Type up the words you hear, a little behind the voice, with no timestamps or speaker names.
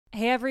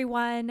Hey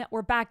everyone,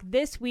 we're back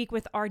this week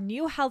with our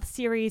new health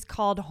series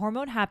called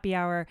Hormone Happy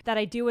Hour that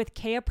I do with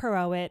Kea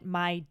Perowit,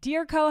 my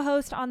dear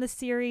co-host on the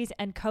series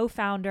and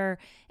co-founder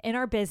in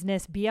our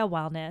business, Bia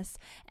Wellness.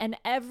 And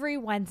every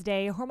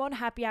Wednesday, Hormone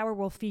Happy Hour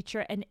will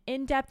feature an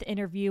in-depth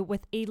interview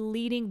with a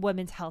leading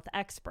women's health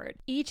expert.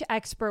 Each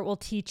expert will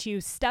teach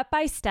you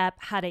step-by-step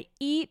how to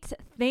eat,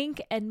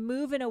 think, and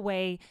move in a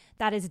way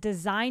that is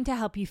designed to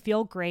help you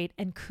feel great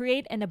and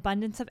create an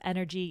abundance of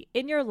energy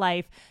in your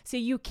life so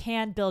you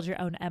can build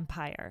your own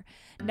empire.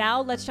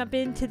 Now let's jump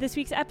into this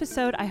week's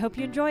episode. I hope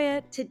you enjoy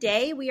it.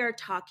 Today we are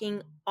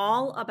talking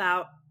all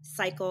about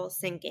cycle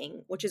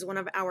syncing, which is one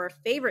of our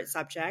favorite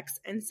subjects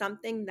and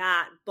something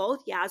that both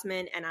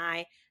Yasmin and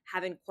I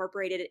have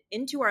incorporated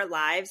into our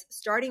lives,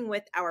 starting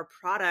with our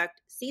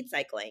product, Seed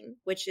Cycling,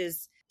 which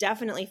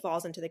definitely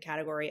falls into the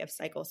category of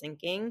cycle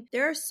syncing.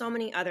 There are so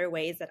many other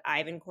ways that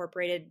I've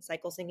incorporated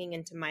cycle syncing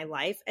into my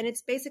life. And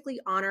it's basically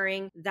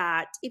honoring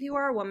that if you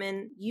are a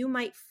woman, you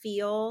might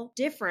feel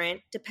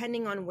different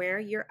depending on where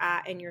you're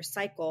at in your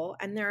cycle.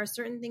 And there are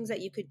certain things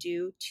that you could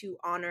do to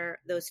honor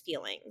those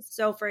feelings.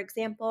 So for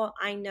example,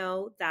 I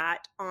know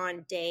that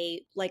on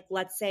day,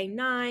 let's say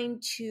 9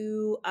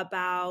 to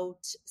about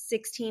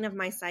 16 of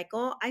my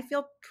cycle, I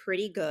feel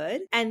pretty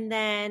good. And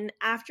then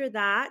after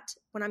that,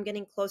 when I'm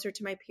getting closer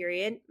to my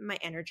period, my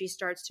energy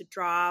starts to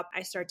drop.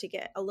 I start to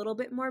get a little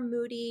bit more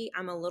moody.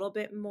 I'm a little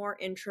bit more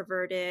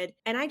introverted.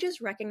 And I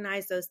just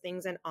recognize those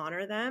things and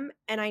honor them.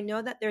 And I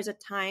know that there's a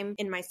time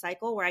in my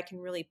cycle where I can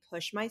really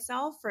push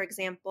myself. For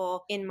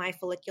example, in my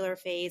follicular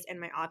phase and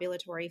my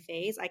ovulatory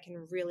phase, I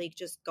can really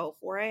just go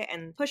for it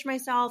and push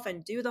myself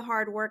and do the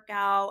hard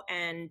workout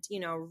and,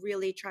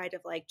 really try to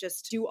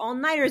just do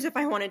all-nighters if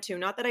I wanted to.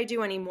 Not that I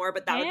do anymore,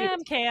 but that would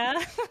be Kea.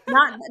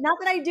 not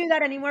that I do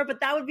that anymore, but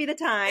that would be the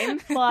time.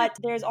 But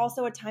there's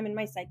also a time in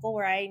my cycle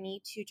where I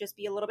need to just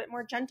be a little bit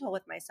more gentle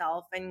with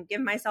myself and give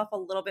myself a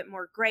little bit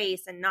more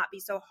grace and not be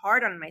so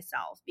hard on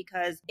myself,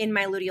 because in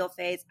my luteal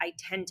phase, I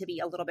tend to be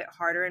a little bit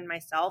harder in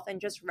myself,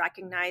 and just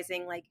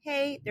recognizing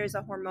hey, there's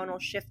a hormonal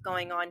shift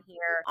going on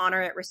here,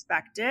 honor it,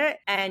 respect it,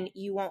 and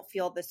you won't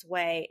feel this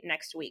way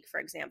next week, for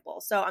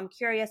example. So I'm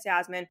curious,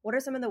 Yasmin, what are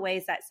some of the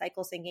ways that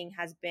cycle syncing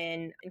has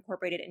been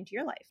incorporated into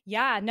your life?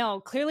 Yeah, no,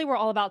 clearly we're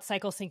all about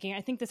cycle syncing.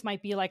 I think this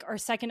might be our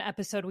second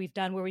episode we've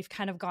done where we've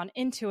kind of gone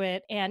into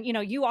it. And,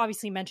 you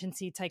obviously mentioned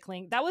seed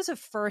cycling. That was the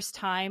first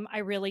time I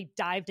really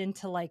dived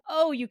into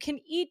oh, you can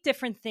eat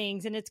different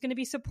things and it's going to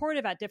be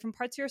supportive at different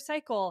parts of your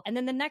cycle. And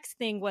then the next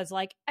thing was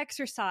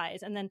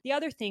exercise. And then the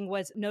other thing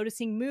was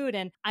noticing mood.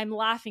 And I'm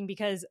laughing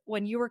because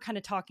when you were kind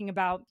of talking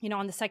about,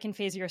 on the second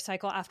phase of your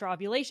cycle after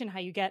ovulation, how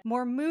you get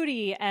more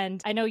moody.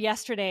 And I know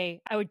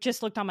yesterday I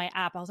just looked on my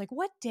app. I was like,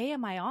 what day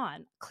am I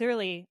on?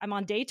 Clearly I'm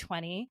on day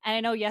 20. And I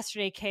know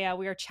yesterday, Kea,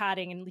 we were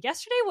chatting, and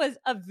yesterday was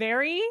a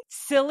very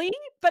silly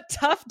but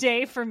tough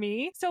day for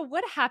me. So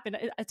what happened?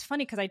 It's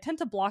funny because I tend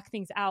to block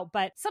things out,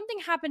 but something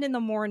happened in the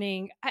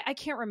morning. I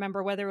can't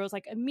remember whether it was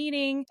a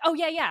meeting. Oh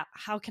yeah.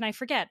 How can I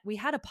forget? We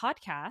had a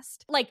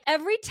podcast.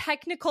 Every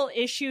technical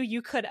issue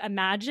you could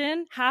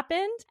imagine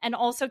happened. And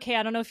also, Kay,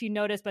 I don't know if you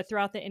noticed, but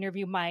throughout the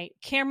interview, my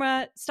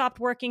camera stopped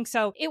working.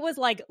 So it was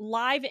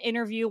live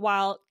interview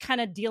while kind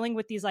of dealing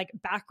with these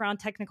background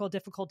technical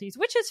difficulties,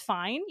 which is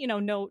fine.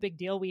 No big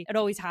deal. It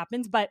always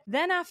happens. But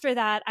then after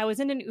that, I was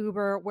in an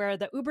Uber where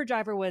the Uber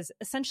driver was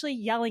essentially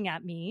yelling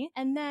at me.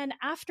 And then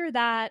after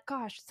that,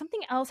 gosh,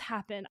 something else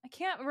happened. I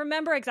can't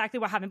remember exactly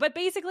what happened, but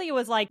basically it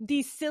was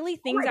these silly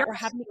things that were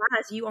happening.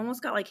 Yes, you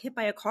almost got hit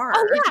by a car.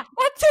 Oh yeah,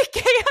 that's it,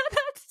 Kea.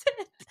 That's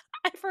it.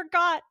 I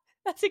forgot.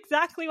 That's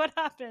exactly what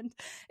happened.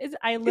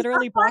 I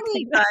literally blocked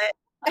things.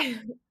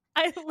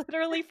 I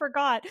literally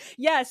forgot.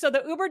 Yeah. So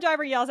the Uber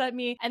driver yells at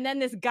me, and then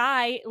this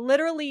guy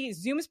literally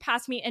zooms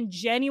past me and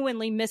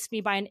genuinely missed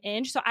me by an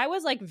inch. So I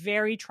was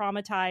very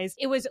traumatized.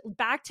 It was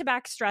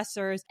back-to-back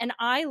stressors. And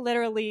I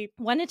literally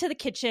went into the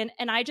kitchen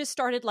and I just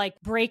started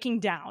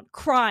breaking down,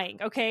 crying.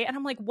 Okay. And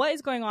I'm like, what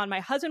is going on? My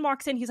husband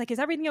walks in. He's like, is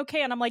everything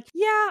okay? And I'm like,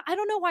 yeah, I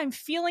don't know why I'm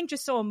feeling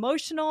just so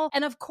emotional.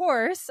 And of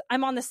course,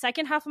 I'm on the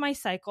second half of my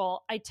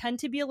cycle. I tend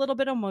to be a little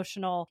bit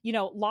emotional.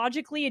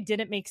 Logically, it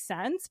didn't make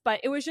sense,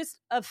 but it was just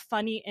a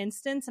funny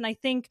instance. And I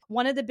think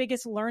one of the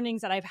biggest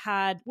learnings that I've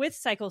had with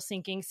cycle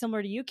syncing,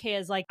 similar to UK,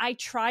 is I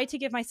try to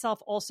give myself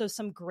also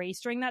some grace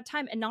during that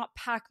time and not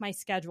pack my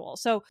schedule.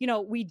 So,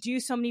 we do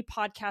so many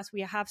podcasts,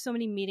 we have so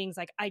many meetings.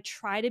 I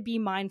try to be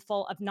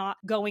mindful of not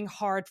going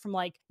hard from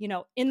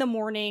in the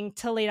morning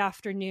to late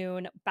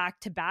afternoon, back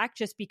to back,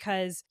 just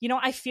because,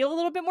 I feel a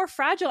little bit more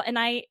fragile. And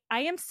I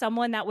am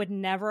someone that would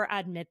never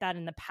admit that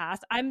in the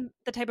past. I'm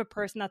the type of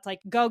person that's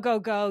go, go,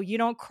 go. You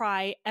don't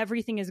cry.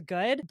 Everything is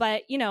good.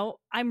 But,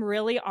 I'm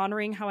really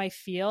honoring how I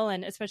feel,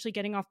 and especially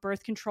getting off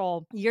birth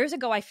control years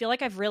ago, I feel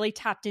like I've really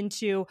tapped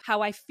into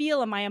how I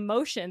feel and my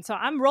emotions. So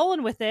I'm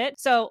rolling with it.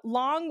 So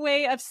long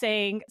way of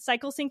saying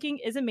cycle syncing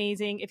is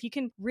amazing. If you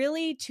can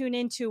really tune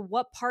into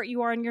what part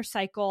you are in your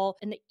cycle,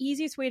 and the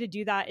easiest way to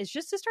do that is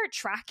just to start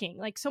tracking.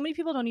 Like, so many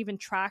people don't even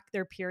track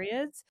their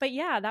periods. But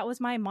yeah, that was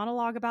my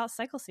monologue about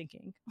cycle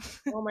syncing.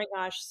 Oh my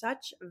gosh,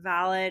 such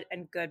valid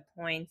and good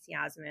points,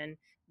 Yasmin.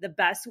 the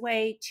best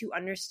way to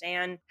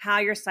understand how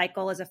your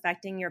cycle is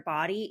affecting your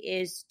body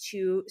is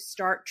to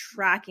start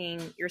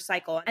tracking your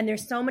cycle. And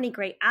there's so many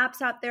great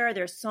apps out there.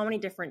 There's so many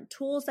different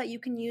tools that you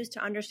can use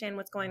to understand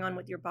what's going on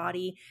with your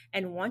body.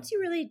 And once you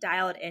really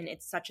dial it in,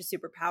 it's such a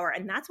superpower.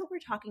 And that's what we're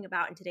talking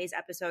about in today's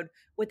episode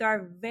with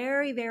our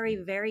very, very,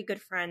 very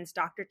good friends,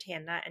 Dr.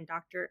 Tanda and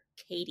Dr.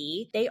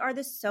 Katie. They are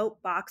the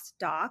Soapbox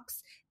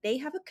Docs. They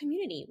have a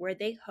community where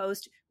they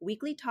host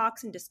weekly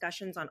talks and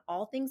discussions on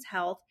all things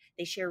health.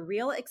 They share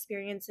real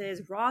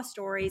experiences, raw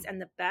stories,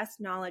 and the best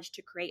knowledge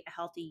to create a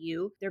healthy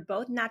you. They're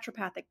both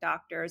naturopathic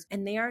doctors,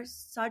 and they are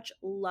such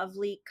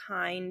lovely,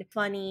 kind,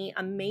 funny,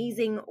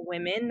 amazing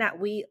women that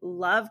we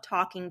love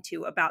talking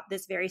to about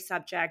this very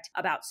subject,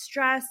 about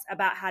stress,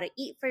 about how to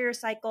eat for your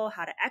cycle,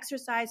 how to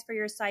exercise for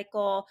your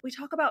cycle. We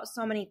talk about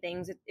so many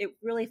things. It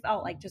really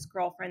felt like just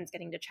girlfriends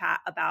getting to chat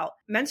about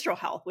menstrual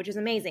health, which is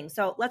amazing.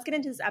 So let's get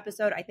into this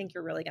episode. I think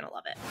you're really going to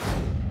love it.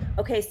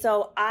 Okay,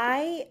 so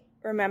I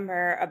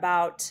remember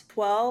about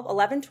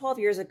 12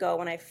 years ago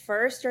when I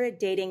first started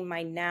dating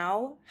my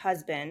now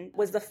husband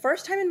was the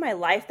first time in my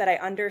life that I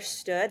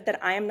understood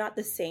that I am not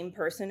the same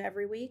person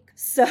every week.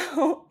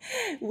 So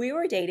we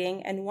were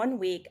dating, and one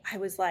week I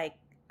was like,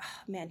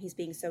 oh, man, he's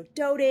being so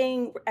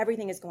doting.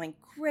 Everything is going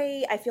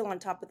great. I feel on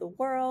top of the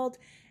world.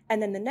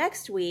 And then the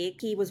next week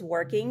he was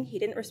working. He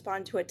didn't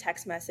respond to a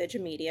text message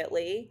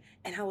immediately.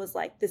 And I was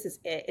like, this is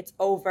it. It's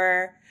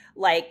over.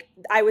 Like,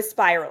 I was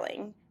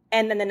spiraling.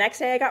 And then the next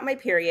day I got my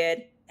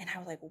period, and I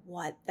was like,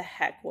 what the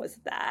heck was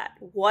that?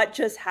 What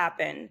just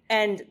happened?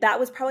 And that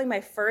was probably my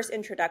first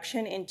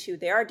introduction into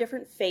there are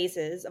different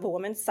phases of a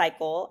woman's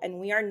cycle, and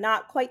we are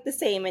not quite the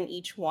same in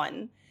each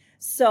one.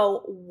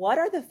 So what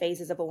are the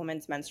phases of a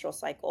woman's menstrual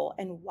cycle,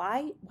 and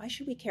why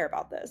should we care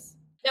about this?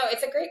 No,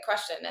 it's a great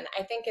question. And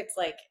I think it's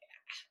like,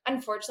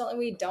 unfortunately,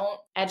 we don't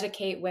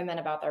educate women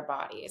about their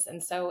bodies.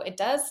 And so it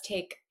does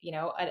take,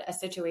 a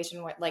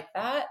situation like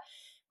that,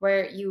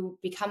 where you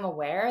become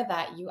aware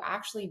that you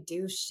actually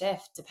do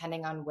shift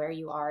depending on where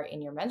you are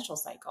in your menstrual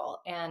cycle.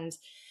 And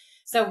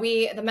so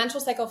the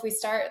menstrual cycle, if we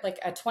start like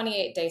a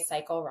 28-day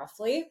cycle,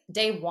 roughly,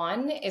 day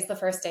 1 is the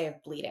first day of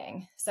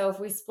bleeding. So if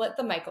we split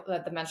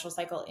the menstrual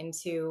cycle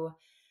into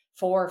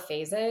 4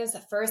 phases,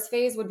 first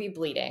phase would be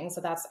bleeding. So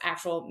that's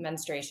actual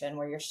menstruation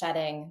where you're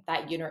shedding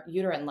that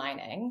uterine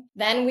lining.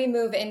 Then we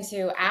move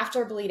into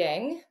after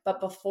bleeding,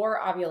 but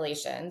before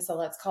ovulation. So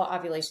let's call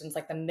ovulations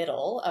like the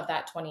middle of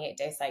that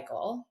 28-day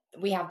cycle.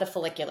 We have the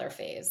follicular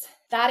phase.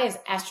 That is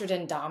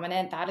estrogen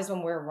dominant. That is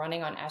when we're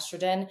running on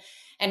estrogen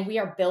and we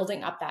are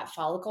building up that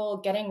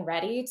follicle, getting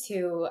ready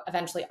to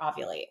eventually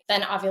ovulate.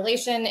 Then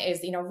ovulation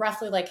is,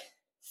 roughly like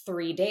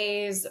 3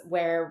 days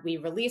where we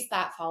release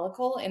that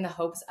follicle in the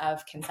hopes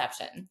of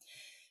conception.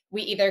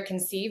 We either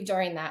conceive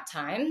during that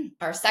time,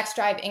 our sex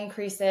drive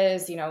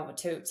increases,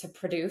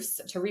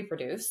 to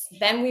reproduce.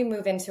 Then we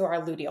move into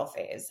our luteal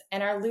phase.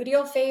 And our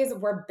luteal phase,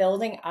 we're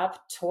building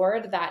up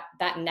toward that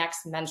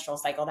next menstrual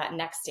cycle, that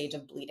next stage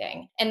of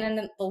bleeding. And then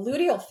the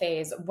luteal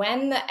phase,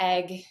 when the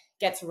egg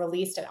gets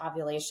released at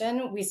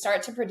ovulation, we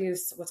start to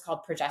produce what's called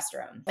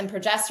progesterone. And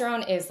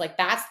progesterone is like,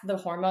 that's the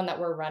hormone that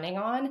we're running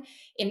on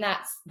in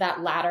that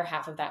latter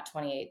half of that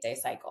 28-day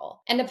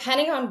cycle. And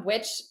depending on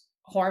which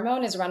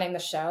hormone is running the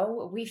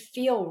show, we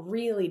feel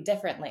really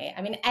differently.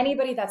 I mean,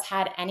 anybody that's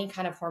had any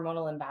kind of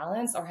hormonal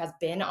imbalance or has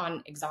been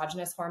on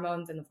exogenous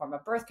hormones in the form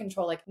of birth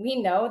control, like we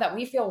know that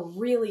we feel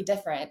really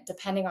different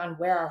depending on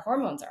where our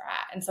hormones are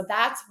at. And so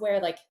that's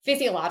where like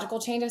physiological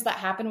changes that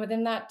happen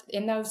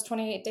in those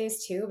 28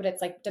 days too. But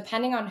it's like,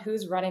 depending on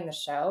who's running the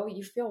show,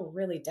 you feel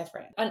really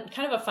different. And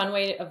kind of a fun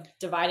way of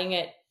dividing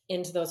it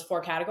into those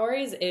 4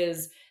 categories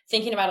is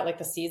thinking about it like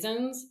the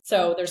seasons.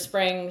 So there's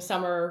spring,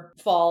 summer,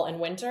 fall, and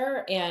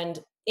winter. And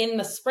in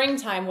the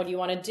springtime, what do you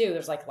want to do?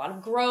 There's like a lot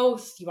of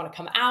growth. You want to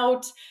come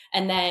out.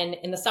 And then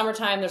in the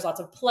summertime, there's lots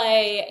of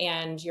play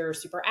and you're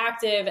super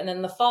active. And then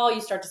in the fall,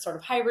 you start to sort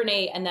of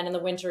hibernate. And then in the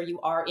winter,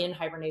 you are in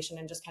hibernation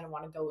and just kind of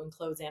want to go and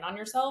close in on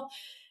yourself.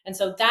 And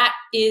so that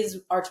is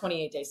our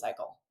 28-day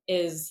cycle.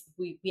 Is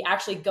we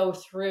actually go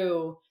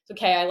through,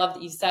 okay, I love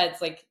that you said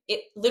it's like,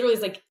 it literally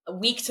is like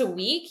week to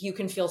week, you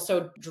can feel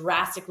so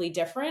drastically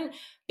different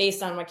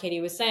based on what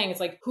Katie was saying. It's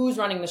like, who's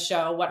running the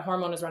show, what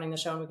hormone is running the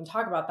show, and we can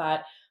talk about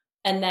that.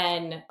 And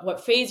then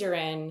what phase you're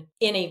in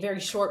a very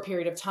short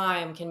period of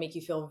time can make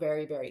you feel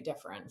very, very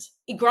different.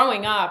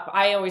 Growing up,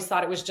 I always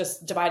thought it was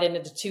just divided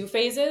into 2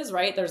 phases,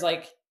 right? There's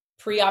like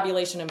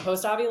pre-ovulation and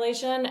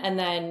post-ovulation, and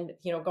then,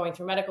 going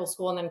through medical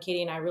school, and then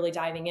Katie and I really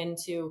diving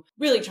into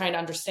really trying to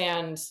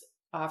understand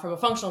from a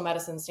functional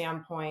medicine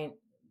standpoint,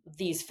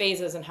 these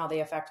phases and how they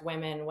affect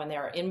women when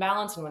they're in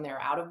balance and when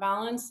they're out of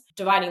balance.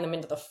 Dividing them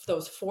into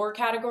those 4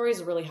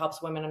 categories really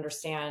helps women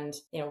understand,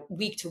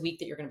 week to week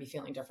that you're going to be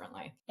feeling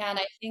differently. And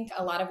I think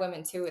a lot of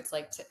women too, it's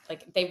like,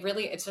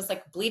 it's just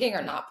like bleeding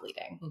or not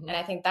bleeding. Mm-hmm. And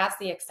I think that's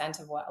the extent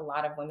of what a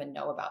lot of women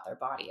know about their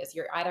body is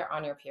you're either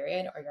on your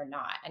period or you're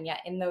not. And yet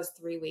in those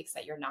 3 weeks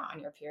that you're not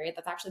on your period,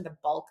 that's actually the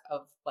bulk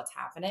of what's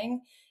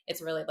happening.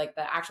 It's really like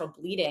the actual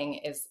bleeding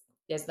is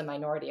is the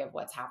minority of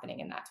what's happening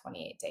in that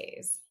 28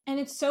 days. And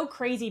it's so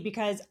crazy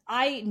because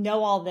I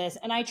know all this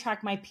and I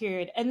track my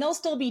period, and there'll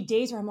still be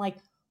days where I'm like,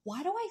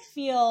 why do I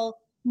feel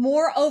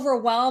more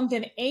overwhelmed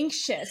and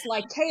anxious?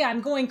 Like, hey,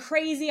 I'm going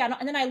crazy. And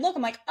then I look,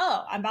 I'm like,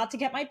 oh, I'm about to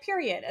get my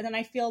period. And then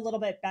I feel a little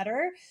bit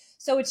better.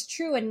 So it's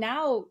true. And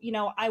now,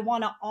 I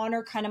want to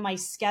honor kind of my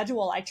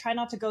schedule. I try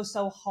not to go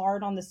so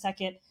hard on the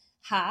second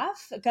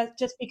half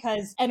just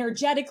because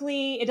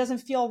energetically it doesn't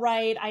feel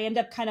right. I end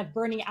up kind of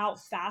burning out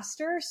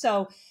faster.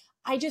 So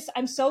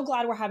I'm so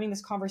glad we're having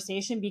this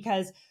conversation,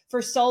 because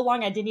for so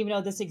long I didn't even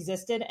know this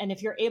existed. And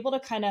if you're able to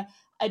kind of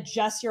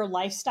adjust your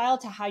lifestyle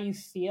to how you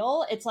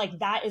feel, it's like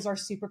that is our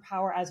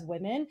superpower as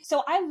women.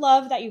 So I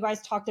love that you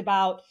guys talked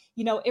about,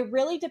 it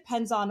really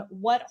depends on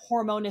what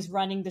hormone is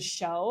running the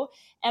show.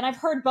 And I've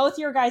heard both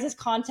your guys'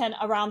 content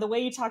around the way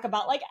you talk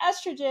about like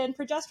estrogen,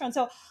 progesterone.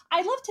 So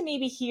I'd love to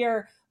maybe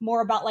hear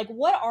more about like,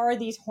 what are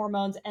these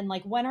hormones and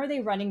like, when are they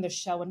running the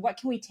show and what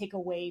can we take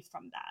away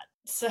from that?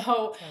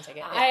 So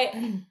I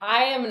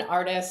am an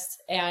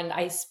artist and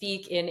I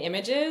speak in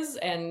images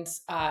and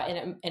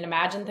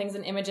imagine things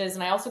in images.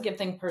 And I also give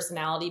things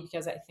personality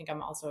because I think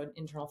I'm also an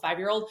internal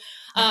 5-year-old.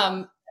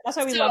 That's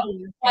why we love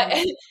you.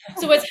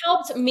 So it's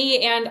helped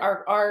me and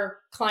our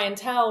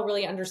clientele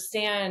really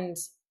understand,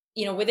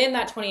 within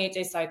that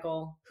 28-day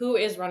cycle, who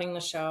is running the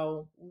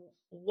show?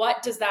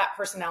 What does that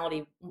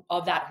personality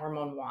of that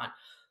hormone want?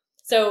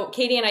 So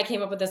Katie and I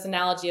came up with this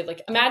analogy of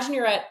like, imagine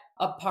you're at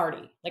a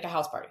party, like a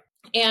house party.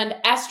 And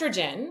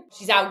estrogen,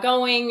 she's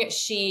outgoing.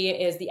 She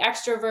is the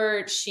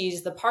extrovert.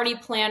 She's the party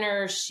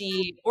planner.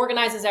 She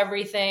organizes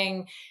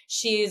everything.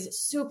 She's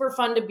super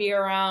fun to be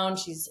around.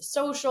 She's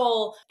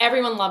social.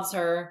 Everyone loves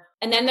her.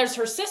 And then there's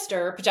her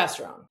sister,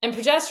 progesterone. And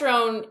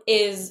progesterone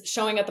is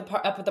showing up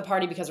at the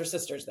party because her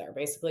sister's there.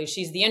 Basically,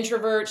 she's the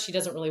introvert. She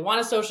doesn't really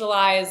want to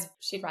socialize.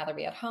 She'd rather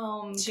be at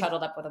home,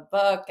 cuddled up with a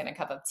book and a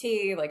cup of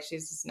tea. Like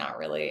she's just not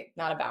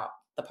about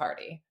the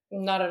party.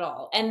 Not at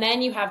all. And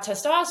then you have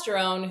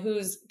testosterone,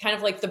 who's kind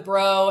of like the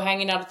bro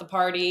hanging out at the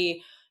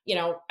party,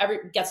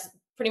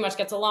 pretty much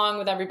gets along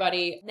with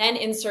everybody. Then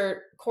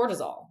insert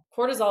cortisol.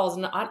 Cortisol is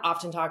not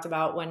often talked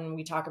about when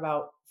we talk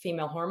about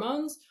female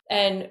hormones.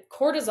 And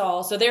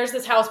cortisol, so there's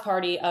this house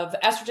party of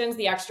estrogen's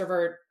the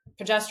extrovert,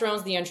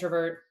 progesterone's the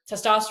introvert,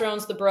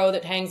 testosterone's the bro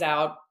that hangs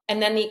out,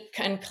 and then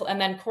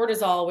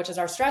cortisol, which is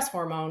our stress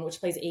hormone, which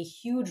plays a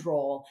huge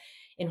role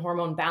in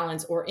hormone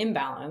balance or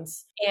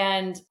imbalance.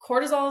 And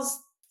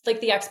cortisol's like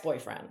the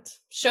ex-boyfriend,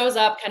 shows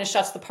up, kind of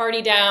shuts the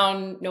party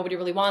down. Nobody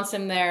really wants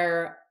him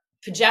there.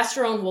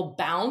 Progesterone will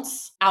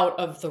bounce out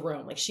of the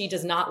room. Like she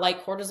does not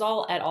like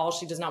cortisol at all.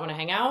 She does not want to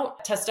hang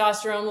out.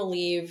 Testosterone will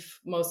leave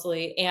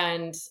mostly,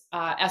 and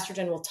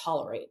estrogen will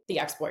tolerate the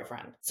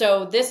ex-boyfriend.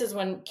 So this is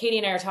when Katie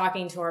and I are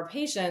talking to our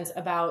patients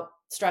about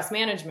stress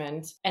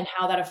management and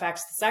how that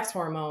affects the sex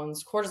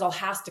hormones. Cortisol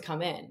has to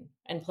come in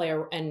and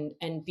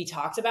and be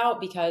talked about,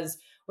 because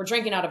we're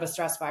drinking out of a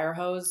stress fire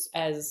hose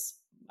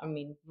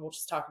we'll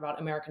just talk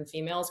about American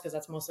females because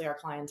that's mostly our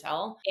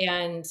clientele,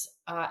 and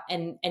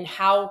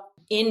how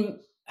in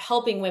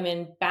helping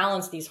women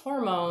balance these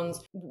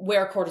hormones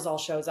where cortisol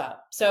shows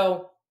up.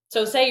 So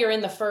say you're in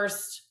the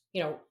first,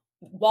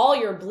 while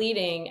you're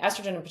bleeding,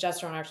 estrogen and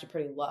progesterone are actually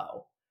pretty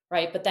low,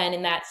 right? But then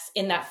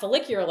in that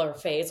follicular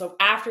phase, so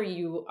after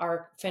you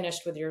are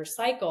finished with your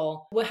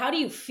cycle, how do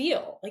you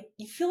feel? Like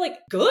you feel like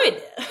good.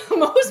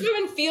 Most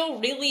women feel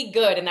really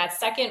good in that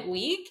second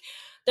week.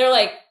 They're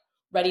like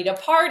ready to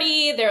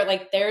party. They're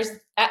like,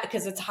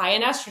 because it's high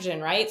in estrogen,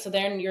 right? So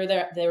then you're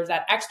there's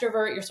that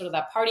extrovert, you're sort of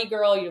that party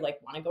girl. You like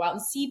want to go out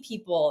and see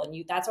people.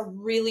 And that's a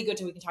really good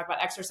time. We can talk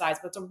about exercise,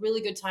 but it's a really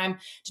good time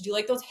to do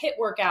like those HIIT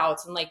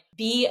workouts and like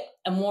be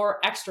a more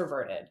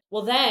extroverted.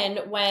 Well, then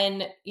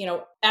when,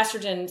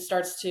 estrogen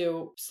starts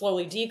to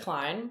slowly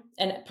decline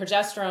and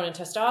progesterone and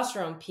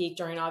testosterone peak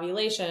during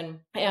ovulation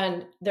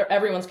and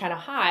everyone's kind of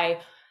high,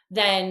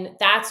 then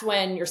that's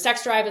when your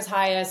sex drive is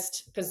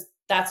highest, because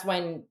that's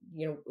when,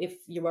 if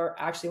you are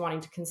actually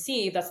wanting to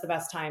conceive, that's the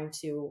best time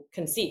to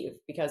conceive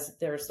because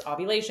there's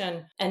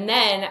ovulation. And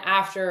then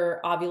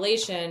after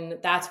ovulation,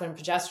 that's when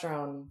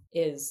progesterone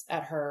is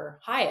at her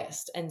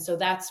highest. And so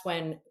that's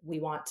when we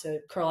want to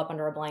curl up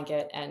under a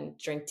blanket and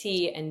drink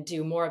tea and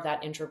do more of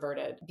that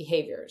introverted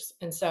behaviors.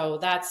 And so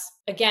that's,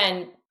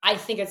 again, I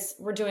think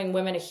we're doing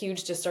women a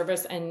huge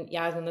disservice. And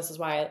Yasmin, this is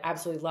why I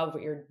absolutely love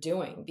what you're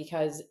doing,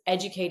 because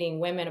educating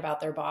women about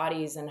their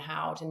bodies and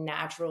how to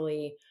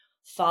naturally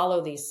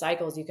follow these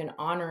cycles, you can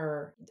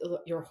honor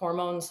your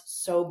hormones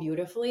so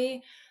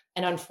beautifully.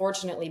 And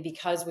unfortunately,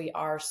 because we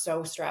are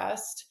so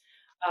stressed,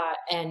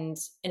 and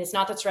it's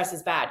not that stress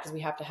is bad, because we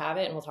have to have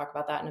it, and we'll talk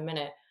about that in a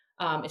minute.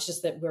 It's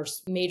just that we're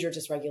major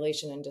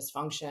dysregulation and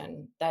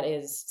dysfunction that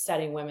is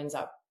setting women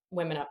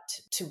up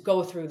to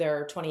go through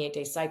their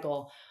 28-day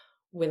cycle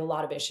with a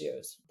lot of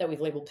issues that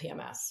we've labeled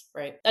PMS,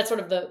 right? That's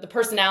sort of the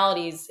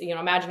personalities,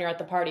 imagine you're at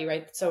the party,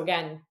 right? So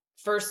again,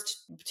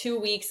 first 2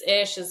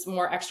 weeks-ish is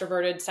more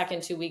extroverted.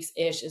 Second 2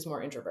 weeks-ish is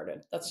more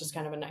introverted. That's just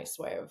kind of a nice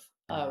way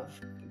of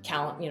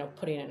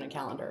putting it in a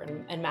calendar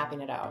and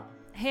mapping it out.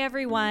 Hey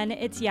everyone,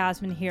 it's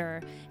Yasmin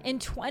here. In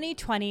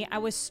 2020, I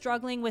was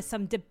struggling with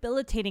some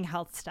debilitating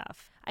health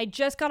stuff. I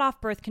just got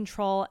off birth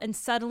control and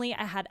suddenly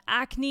I had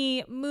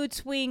acne, mood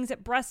swings,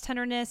 breast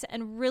tenderness,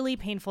 and really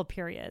painful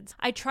periods.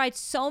 I tried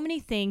so many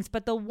things,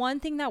 but the one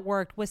thing that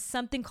worked was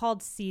something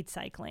called seed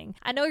cycling.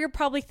 I know you're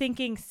probably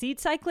thinking, seed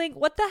cycling?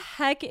 What the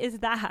heck is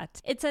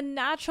that? It's a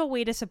natural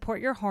way to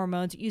support your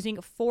hormones using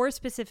 4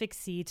 specific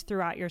seeds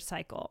throughout your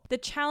cycle. The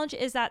challenge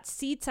is that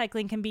seed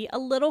cycling can be a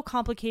little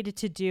complicated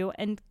to do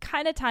and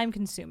kind of time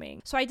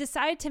consuming. So I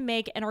decided to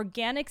make an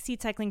organic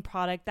seed cycling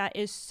product that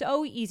is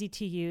so easy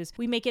to use.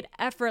 We make it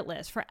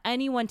effortless for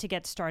anyone to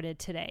get started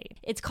today.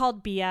 It's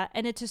called Bia,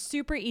 and it's a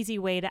super easy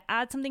way to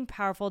add something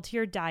powerful to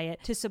your diet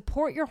to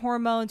support your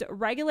hormones,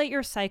 regulate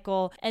your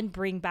cycle, and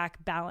bring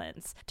back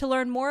balance. To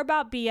learn more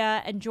about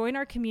Bia and join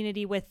our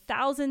community with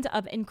thousands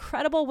of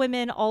incredible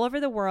women all over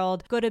the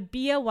world, go to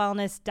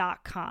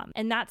biawellness.com,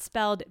 and that's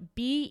spelled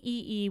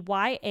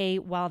BEEYA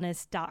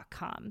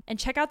wellness.com. And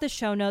check out the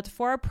show notes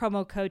for our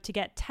promo code to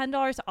get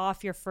 $10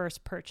 off your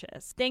first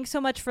purchase. Thanks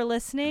so much for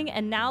listening,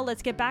 and now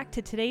let's get back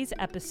to today's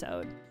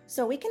episode.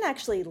 So we can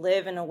actually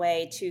live in a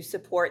way to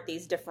support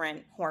these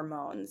different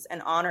hormones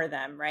and honor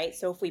them, right?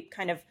 So if we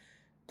kind of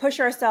push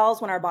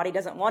ourselves when our body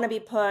doesn't want to be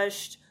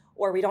pushed,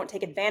 or we don't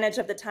take advantage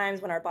of the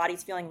times when our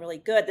body's feeling really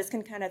good, this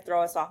can kind of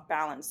throw us off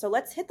balance. So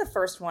let's hit the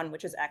first one,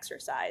 which is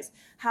exercise.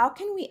 How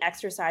can we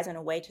exercise in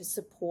a way to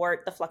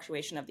support the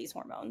fluctuation of these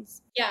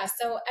hormones? Yeah,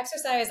 so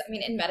exercise, I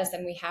mean, in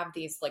medicine, we have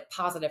these like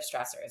positive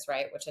stressors,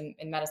 right? Which in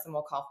medicine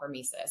we'll call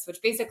hormesis,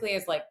 which basically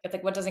is like, it's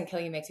like what doesn't kill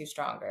you makes you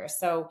stronger.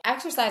 So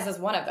exercise is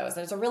one of those.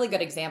 And it's a really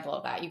good example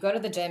of that. You go to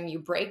the gym, you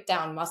break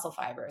down muscle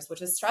fibers,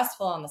 which is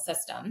stressful on the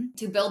system,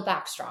 to build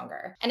back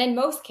stronger. And in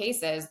most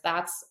cases,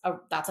 that's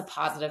a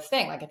positive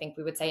thing. Like I think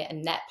we would say a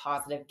net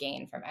positive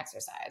gain from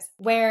exercise.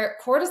 Where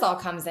cortisol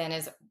comes in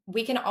is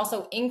we can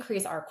also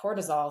increase our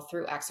cortisol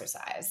through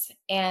exercise.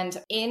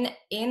 And in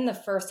the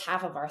first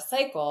half of our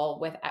cycle,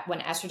 when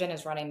estrogen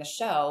is running the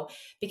show,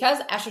 because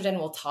estrogen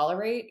will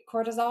tolerate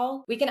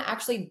cortisol, we can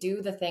actually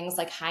do the things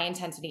like high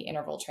intensity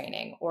interval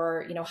training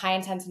or, high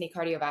intensity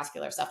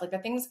cardiovascular stuff, like the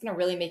things that's going to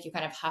really make you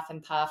kind of huff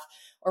and puff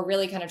or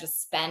really kind of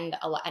just spend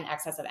an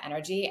excess of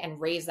energy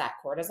and raise that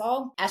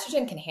cortisol.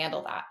 Estrogen can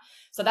handle that.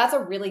 So that's a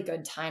really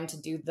good time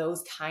to do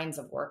those kinds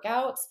of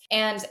workouts.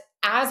 And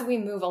as we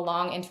move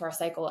along into our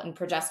cycle and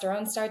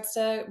progesterone starts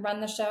to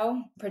run the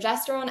show,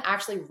 progesterone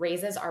actually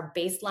raises our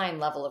baseline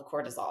level of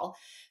cortisol.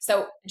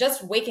 So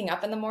just waking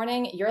up in the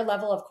morning, your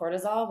level of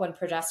cortisol when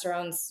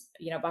progesterone's,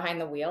 behind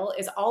the wheel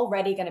is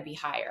already going to be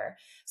higher.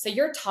 So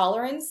your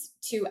tolerance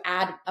to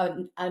add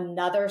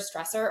another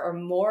stressor or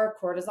more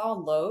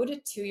cortisol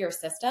load to your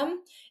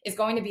system is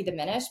going to be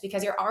diminished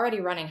because you're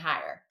already running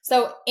higher.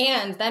 So,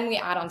 and then we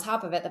add on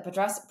top of it, the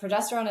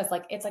progesterone is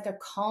it's like a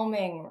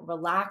calming,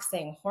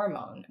 relaxing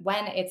hormone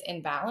when it's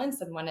in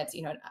balance and when it's,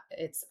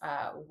 it's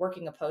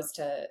working opposed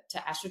to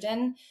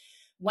estrogen.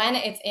 When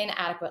it's in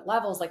adequate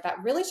levels, like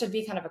that really should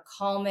be kind of a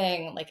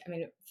calming,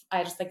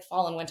 I just think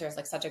fall and winter is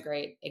like such a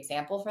great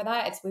example for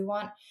that. We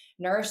want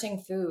nourishing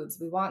foods.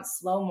 We want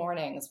slow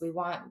mornings. We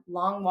want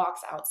long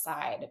walks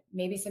outside,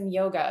 maybe some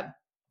yoga,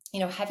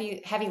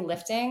 heavy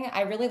lifting.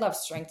 I really love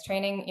strength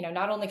training,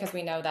 not only because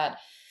we know that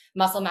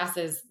muscle mass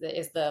is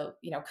the,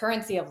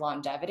 currency of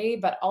longevity,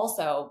 but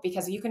also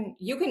because you can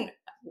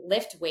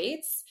lift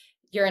weights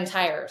your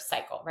entire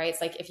cycle, right?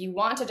 It's like if you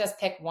want to just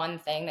pick one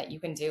thing that you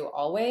can do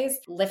always,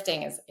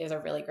 lifting is a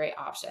really great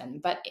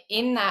option. But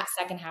in that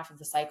second half of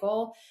the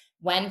cycle,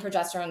 when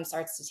progesterone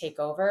starts to take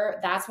over,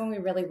 that's when we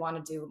really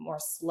want to do more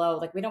slow.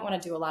 Like we don't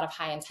want to do a lot of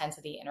high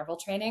intensity interval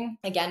training.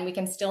 Again, we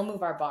can still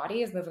move our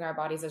bodies. Moving our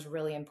bodies is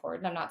really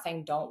important. I'm not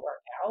saying don't work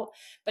out,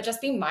 but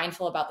just be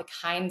mindful about the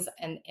kinds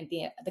and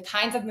the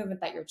kinds of movement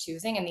that you're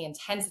choosing and the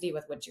intensity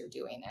with which you're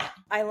doing it.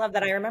 I love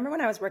that. I remember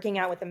when I was working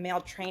out with a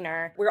male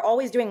trainer, we were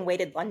always doing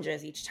weighted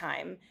lunges each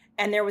time.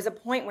 And there was a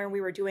point where we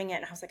were doing it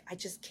and I was like, I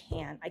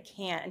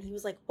can't. And he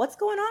was like, what's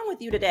going on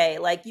with you today?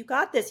 Like, you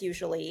got this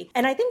usually.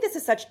 And I think this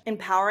is such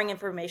empowering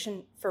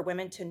information for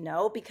women to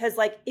know because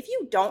if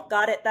you don't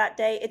got it that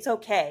day, it's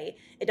okay.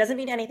 It doesn't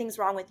mean anything's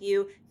wrong with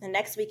you. The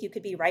next week you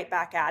could be right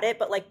back at it,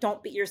 but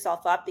don't beat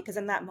yourself up because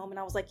in that moment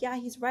I was like, yeah,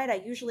 he's right. I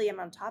usually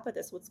am on top of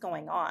this. What's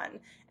going on?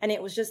 And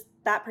it was just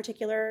that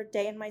particular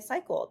day in my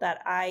cycle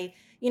that I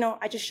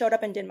just showed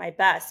up and did my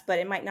best, but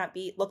it might not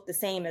look the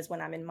same as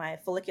when I'm in my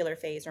follicular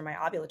phase or my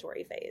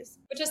ovulatory phase.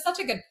 Which is such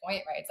a good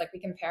point, right? It's like we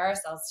compare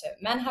ourselves to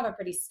men have a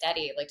pretty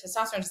steady,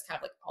 testosterone is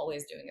kind of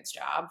always doing its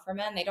job for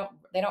men. They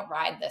don't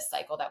ride this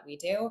cycle that we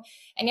do.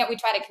 And yet we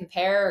try to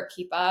compare or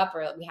keep up,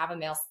 or we have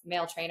a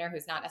male trainer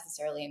who's not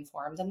necessarily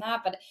informed in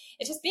that, but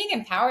it's just being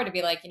empowered to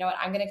be like,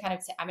 I'm going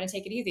to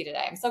take it easy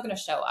today. I'm still going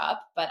to show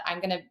up, but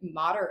I'm going to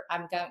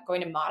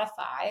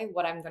modify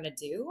what I'm going to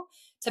do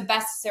to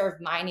best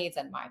serve my needs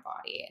and my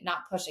body,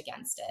 not push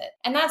against it.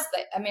 And that's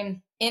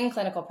in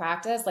clinical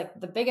practice,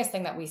 the biggest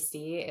thing that we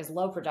see is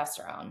low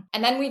progesterone.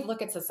 And then we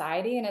look at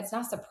society and it's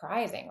not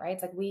surprising, right?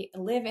 It's we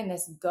live in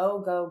this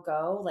go,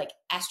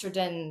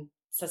 estrogen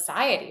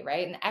society,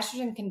 right? And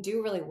estrogen can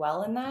do really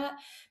well in that,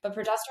 but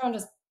progesterone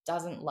just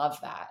doesn't love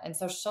that. And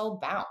so she'll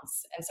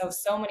bounce. And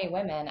so many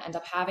women end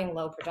up having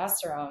low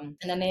progesterone,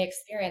 and then they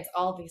experience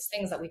all these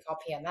things that we call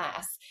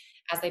PMS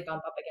as they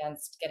bump up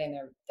against getting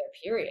their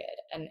period.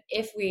 And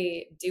if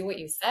we do what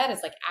you said,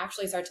 is like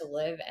actually start to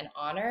live and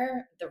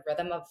honor the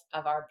rhythm of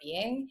our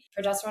being,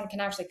 progesterone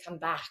can actually come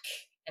back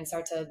and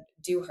start to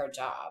do her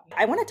job.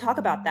 I want to talk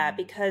about that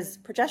because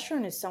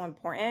progesterone is so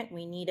important.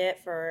 We need it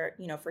for,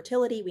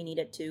 fertility. We need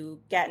it to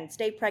get and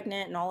stay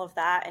pregnant and all of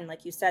that. And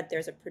like you said,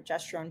 there's a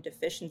progesterone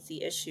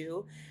deficiency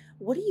issue.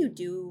 What do you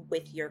do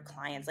with your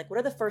clients? Like, what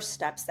are the first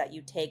steps that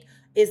you take?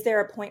 Is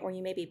there a point where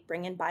you maybe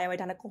bring in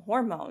bioidentical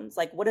hormones?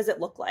 Like, what does it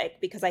look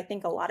like? Because I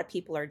think a lot of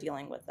people are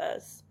dealing with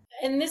this.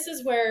 And this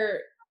is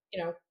where,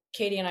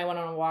 Katie and I went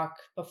on a walk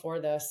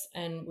before this,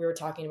 and we were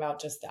talking about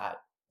just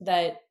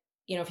that,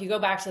 if you go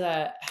back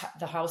to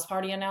the house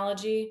party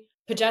analogy,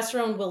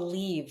 progesterone will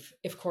leave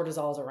if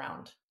cortisol is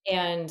around.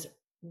 And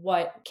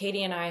what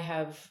Katie and I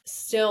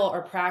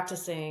are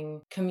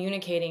practicing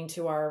communicating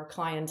to our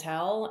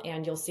clientele,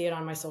 and you'll see it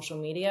on my social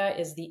media,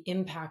 is the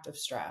impact of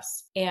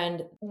stress.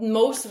 And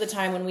most of the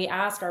time when we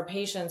ask our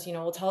patients,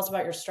 well, tell us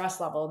about your stress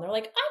level. And they're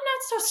like,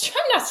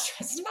 I'm not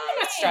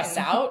stressed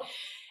out.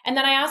 And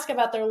then I ask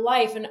about their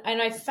life. And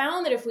I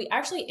found that if we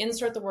actually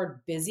insert the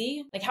word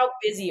busy, like, how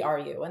busy are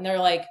you? And they're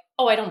like,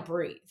 oh, I don't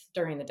breathe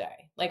during the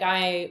day. Like,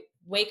 I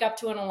wake up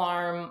to an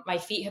alarm, my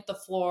feet hit the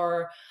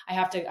floor.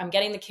 I'm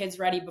getting the kids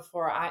ready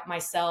before I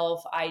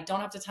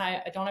don't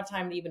have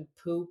time to even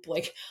poop.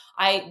 Like,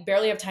 I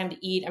barely have time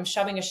to eat. I'm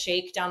shoving a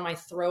shake down my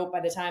throat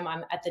by the time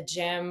I'm at the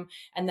gym.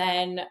 And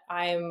then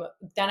I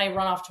run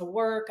off to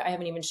work. I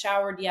haven't even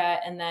showered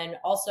yet. And then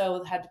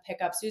also had to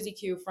pick up Susie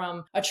Q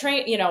from a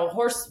train,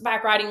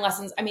 horseback riding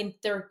lessons. I mean,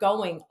 they're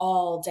going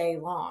all day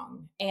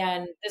long.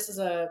 And this is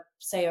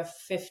let's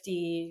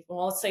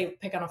say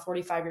pick on a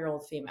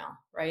 45-year-old female,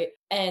 right?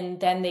 And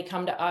then they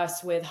come to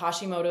us with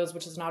Hashimoto's,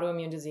 which is an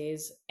autoimmune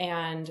disease,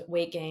 and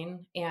weight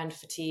gain and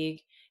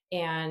fatigue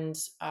and,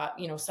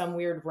 some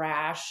weird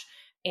rash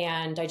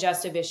and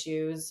digestive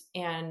issues.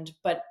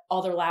 But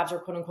all their labs are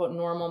quote unquote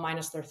normal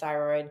minus their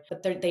thyroid,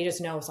 but they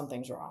just know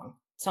something's wrong,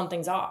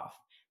 something's off.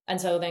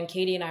 And so then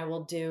Katie and I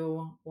will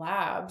do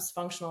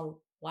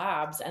functional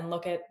labs, and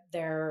look at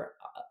their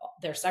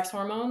sex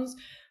hormones,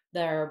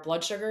 their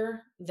blood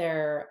sugar,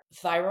 their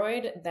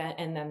thyroid,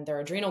 and then their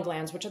adrenal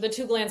glands, which are the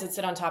two glands that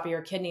sit on top of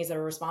your kidneys that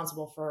are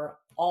responsible for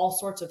all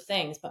sorts of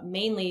things, but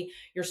mainly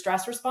your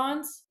stress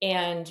response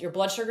and your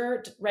blood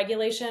sugar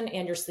regulation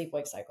and your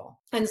sleep-wake cycle.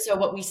 And so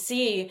what we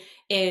see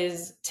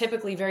is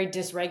typically very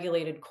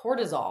dysregulated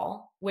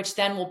cortisol, which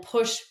then will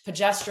push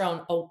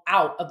progesterone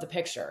out of the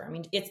picture. I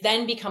mean, it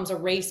then becomes a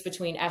race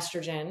between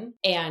estrogen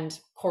and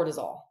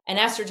cortisol. And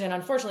estrogen,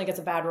 unfortunately, gets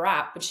a bad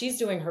rap, but she's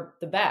doing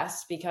the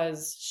best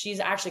because she's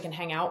actually can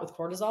hang out with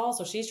cortisol.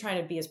 So she's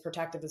trying to be as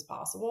protective as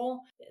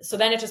possible. So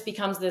then it just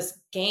becomes this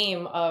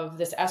game of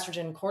this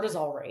estrogen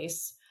cortisol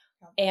race.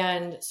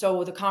 And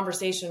so the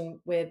conversation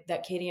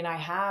that Katie and I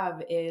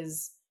have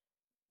is,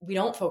 we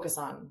don't focus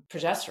on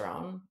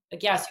progesterone.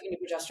 Like, yes, you can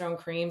do progesterone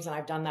creams, and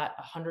I've done that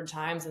 100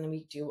 times. And then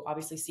we do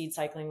obviously seed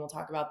cycling. We'll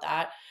talk about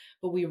that.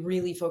 But we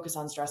really focus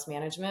on stress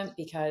management,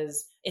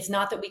 because it's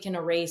not that we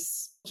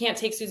can't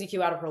take Susie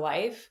Q out of her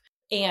life.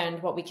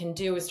 And what we can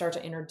do is start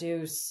to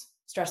introduce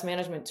stress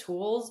management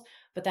tools,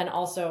 but then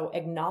also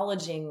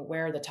acknowledging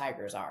where the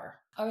tigers are.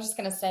 I was just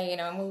going to say,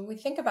 when we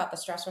think about the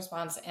stress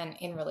response and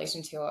in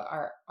relation to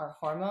our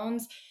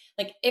hormones,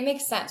 like, it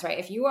makes sense, right?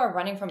 If you are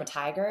running from a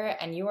tiger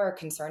and you are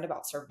concerned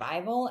about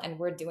survival, and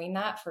we're doing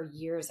that for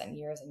years and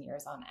years and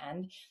years on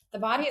end, the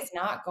body is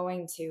not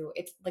going to,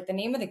 it's like, the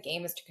name of the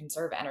game is to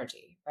conserve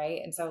energy,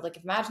 right? And so, like,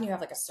 imagine you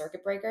have like a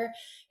circuit breaker,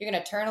 you're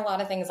going to turn a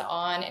lot of things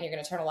on and you're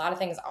going to turn a lot of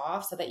things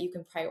off so that you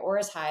can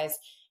prioritize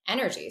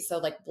energy. So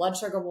like, blood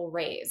sugar will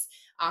raise,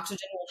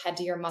 oxygen will head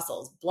to your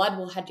muscles, blood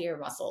will head to your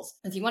muscles.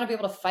 If you want to be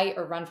able to fight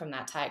or run from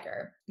that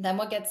tiger, then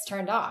what gets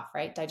turned off,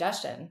 right?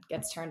 Digestion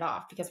gets turned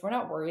off, because we're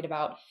not worried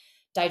about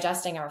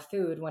digesting our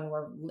food when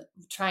we're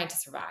trying to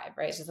survive,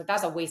 right? It's just like,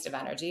 that's a waste of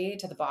energy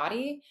to the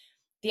body.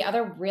 The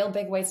other real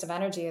big waste of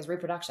energy is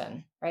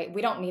reproduction, right?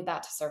 We don't need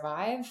that to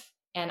survive.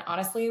 And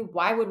honestly,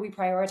 why would we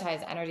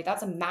prioritize energy?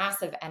 That's a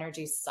massive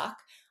energy suck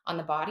on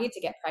the body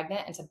to get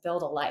pregnant and to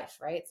build a life,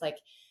 right? It's like,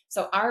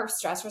 so our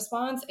stress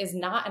response is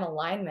not in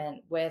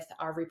alignment with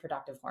our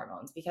reproductive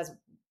hormones, because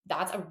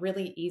that's a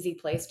really easy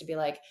place to be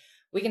like,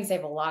 we can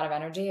save a lot of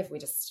energy if we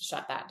just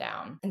shut that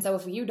down. And so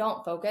if you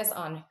don't focus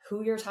on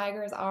who your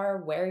tigers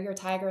are, where your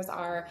tigers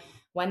are,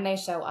 when they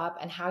show up,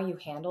 and how you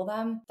handle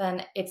them,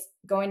 then it's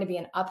going to be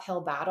an uphill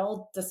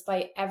battle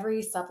despite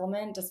every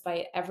supplement,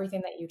 despite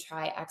everything that you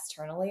try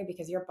externally,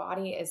 because your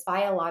body is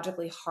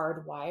biologically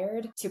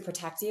hardwired to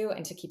protect you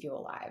and to keep you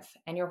alive.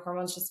 And your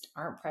hormones just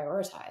aren't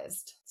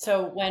prioritized.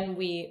 So when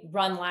we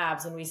run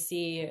labs and we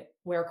see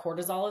where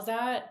cortisol is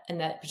at and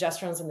that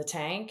progesterone's in the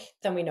tank,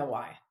 then we know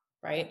why,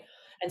 right?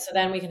 And so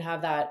then we can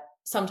have that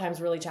sometimes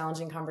really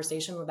challenging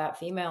conversation with that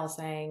female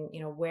saying,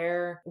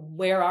 where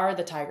are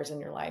the tigers in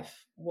your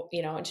life?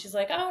 And she's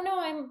like, oh no,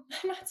 I'm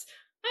not,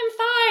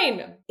 I'm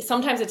fine.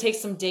 Sometimes it takes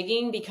some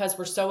digging because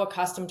we're so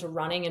accustomed to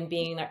running and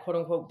being that quote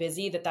unquote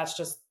busy that's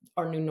just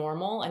our new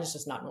normal. And it's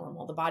just not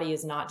normal. The body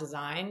is not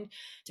designed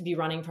to be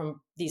running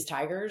from these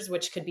tigers,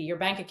 which could be your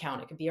bank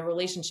account. It could be a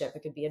relationship.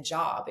 It could be a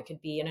job. It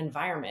could be an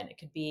environment. It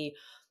could be,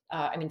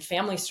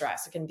 family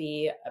stress. It can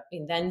be,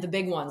 then the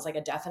big ones like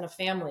a death in a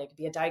family. It could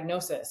be a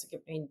diagnosis.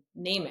 It could,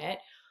 name it.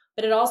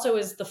 But it also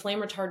is the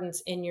flame retardants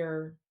in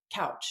your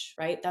couch,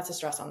 right? That's a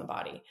stress on the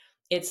body.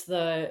 It's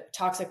the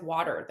toxic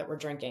water that we're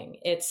drinking.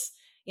 It's,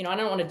 I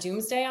don't want to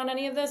doomsday on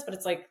any of this, but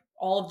it's like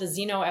all of the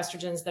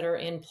xenoestrogens that are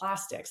in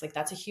plastics. Like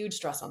that's a huge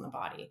stress on the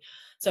body.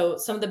 So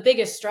some of the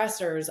biggest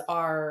stressors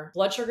are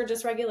blood sugar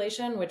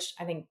dysregulation, which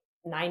I think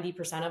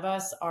 90% of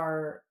us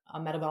are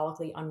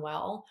metabolically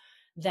unwell.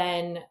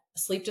 Then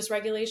sleep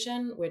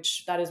dysregulation,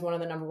 which that is one of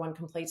the number one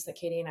complaints that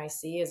Katie and I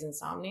see is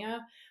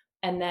insomnia.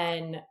 And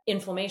then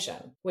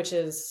inflammation, which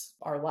is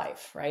our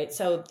life, right?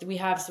 So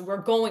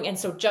we're going, and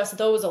so just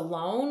those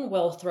alone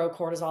will throw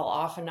cortisol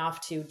off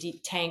enough to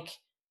tank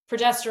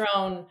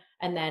progesterone,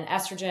 and then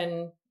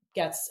estrogen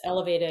gets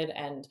elevated.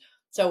 And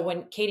so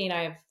when Katie and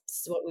I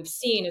what we've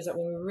seen is that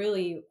when we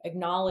really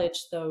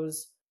acknowledge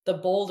the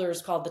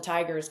boulders called the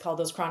tigers, called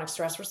those chronic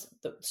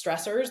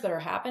stressors that are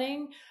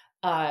happening,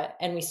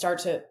 and we start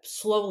to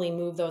slowly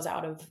move those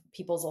out of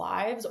people's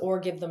lives or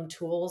give them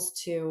tools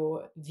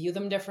to view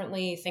them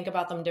differently, think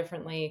about them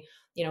differently.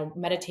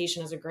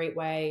 Meditation is a great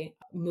way.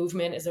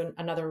 Movement is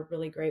another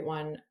really great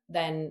one.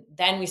 Then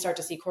we start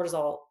to see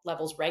cortisol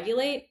levels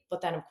regulate.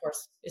 But then, of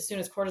course, as soon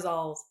as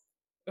cortisol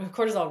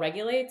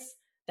regulates,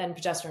 then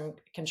progesterone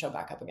can show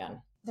back up again.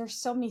 There's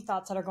so many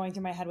thoughts that are going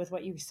through my head with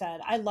what you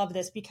said. I love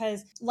this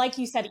because like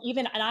you said,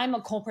 and I'm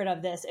a culprit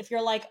of this. If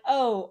you're like,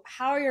 oh,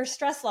 how are your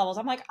stress levels?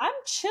 I'm like, I'm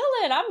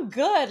chilling. I'm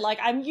good. Like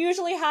I'm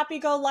usually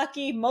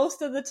happy-go-lucky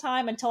most of the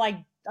time until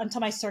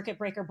my circuit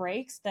breaker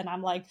breaks. Then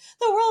I'm like,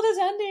 the world is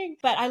ending.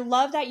 But I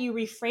love that you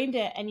reframed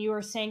it and you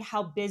were saying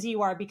how busy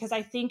you are, because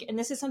I think, and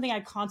this is something I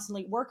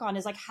constantly work on,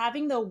 is like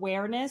having the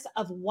awareness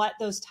of what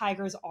those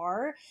tigers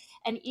are.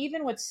 And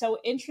even what's so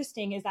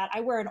interesting is that I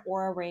wear an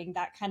Oura ring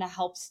that kind of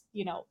helps,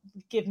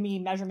 give me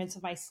measurements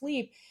of my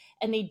sleep.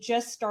 And they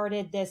just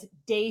started this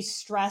day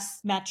stress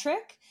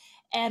metric.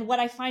 And what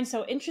I find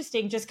so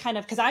interesting, just kind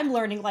of, because I'm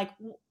learning, like,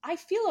 I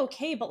feel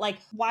okay, but like,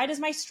 why does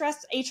my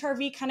stress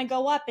HRV kind of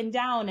go up and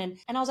down? And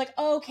I was like,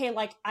 oh, okay,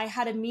 like I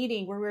had a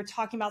meeting where we were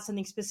talking about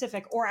something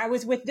specific, or I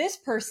was with this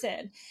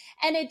person.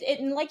 And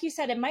and like you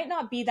said, it might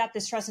not be that the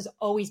stress is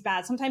always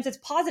bad. Sometimes it's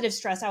positive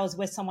stress. I was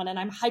with someone and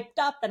I'm hyped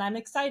up and I'm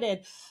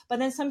excited. But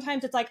then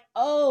sometimes it's like,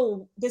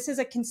 oh, this is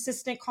a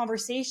consistent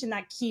conversation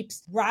that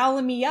keeps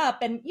riling me up.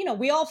 And,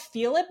 we all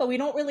feel it, but we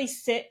don't really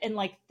sit and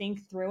like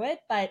think through it.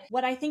 But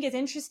what I think is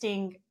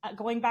interesting,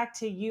 going back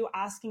to you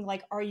asking,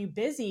 like, are you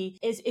busy,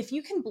 is if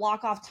you can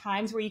block off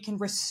times where you can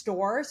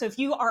restore. So if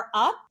you are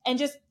up and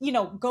just,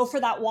 go for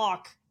that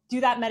walk, do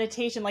that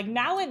meditation, like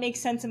now it makes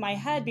sense in my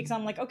head, because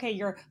I'm like, okay,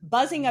 you're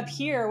buzzing up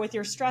here with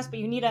your stress, but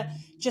you need to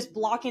just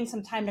block in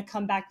some time to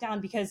come back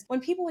down. Because when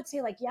people would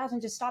say like, yeah,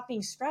 then just stop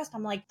being stressed,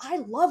 I'm like, I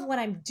love what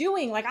I'm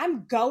doing. Like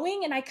I'm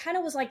going, and I kind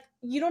of was like,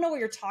 you don't know what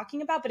you're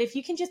talking about. But if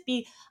you can just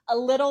be a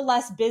little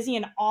less busy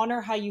and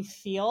honor how you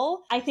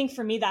feel, I think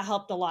for me that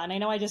helped a lot. And I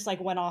know I just like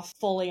went off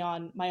fully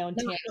on my own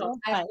tangent.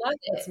 I love it.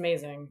 It's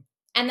amazing.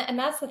 And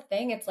that's the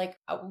thing. It's like,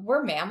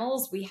 we're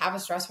mammals. We have a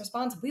stress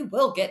response. We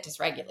will get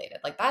dysregulated.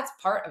 Like that's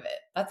part of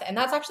it.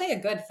 That's actually a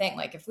good thing.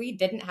 Like if we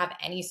didn't have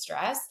any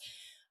stress,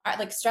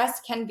 like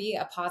stress can be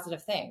a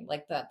positive thing.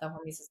 Like the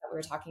hormesis that we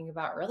were talking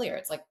about earlier.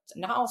 It's like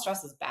not all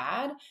stress is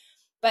bad,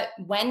 but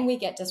when we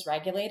get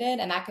dysregulated,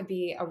 and that could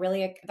be a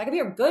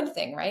good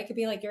thing, right? It could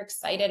be like you're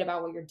excited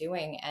about what you're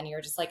doing and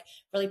you're just like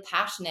really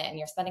passionate and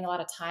you're spending a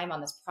lot of time on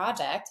this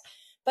project,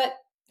 but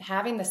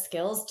having the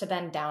skills to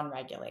then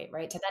downregulate,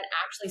 right? To then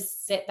actually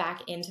sit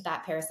back into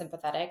that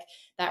parasympathetic,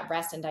 that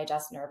rest and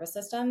digest nervous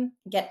system,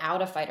 get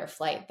out of fight or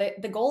flight.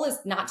 The goal is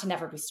not to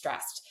never be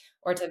stressed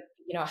or to,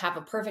 have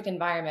a perfect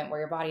environment where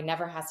your body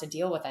never has to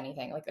deal with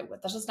anything. Like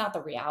that's just not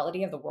the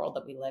reality of the world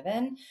that we live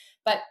in.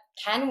 But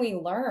can we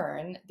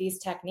learn these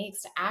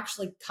techniques to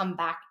actually come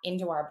back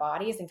into our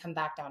bodies and come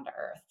back down to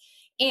earth?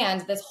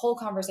 And this whole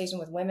conversation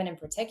with women in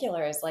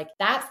particular is like,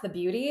 that's the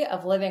beauty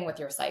of living with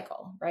your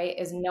cycle, right?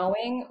 Is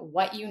knowing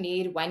what you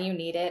need, when you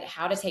need it,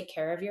 how to take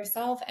care of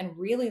yourself, and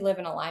really live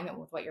in alignment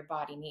with what your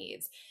body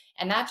needs.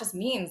 And that just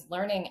means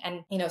learning,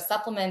 and,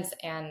 supplements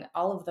and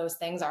all of those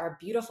things are a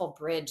beautiful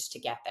bridge to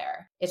get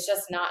there. It's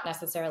just not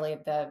necessarily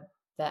the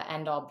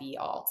end all be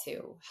all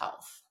to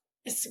health.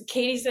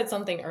 Katie said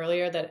something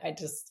earlier that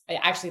it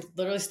actually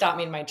literally stopped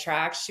me in my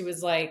tracks. She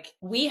was like,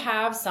 we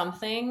have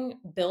something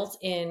built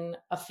in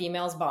a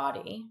female's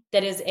body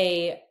that is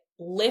a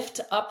lift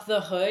up the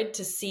hood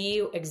to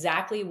see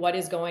exactly what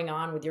is going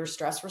on with your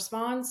stress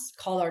response,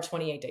 called our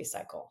 28-day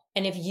cycle.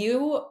 And if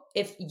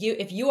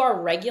you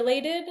are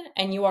regulated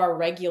and you are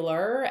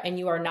regular and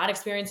you are not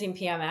experiencing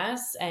PMS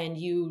and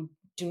you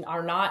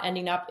are not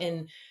ending up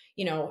in,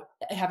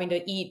 having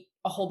to eat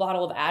a whole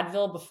bottle of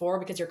Advil before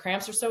because your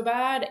cramps are so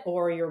bad,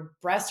 or your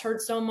breast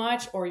hurts so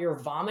much, or you're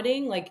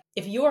vomiting. Like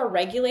if you are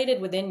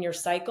regulated within your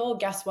cycle,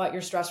 guess what?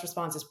 Your stress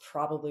response is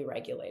probably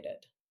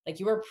regulated. Like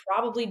you are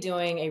probably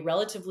doing a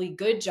relatively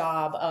good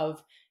job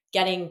of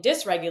getting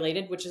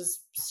dysregulated, which is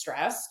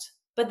stressed,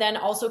 but then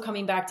also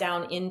coming back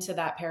down into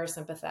that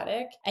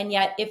parasympathetic. And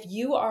yet if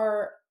you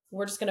are,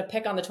 we're just going to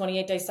pick on the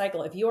 28-day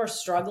cycle. If you are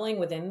struggling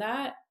within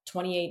that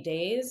 28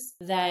 days,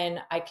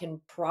 then I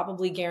can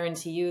probably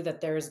guarantee you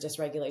that there is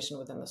dysregulation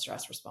within the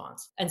stress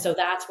response. And so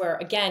that's where,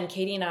 again,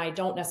 Katie and I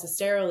don't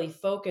necessarily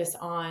focus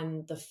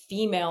on the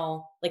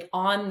female, like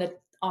on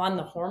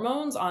the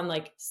hormones, on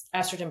like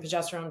estrogen,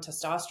 progesterone,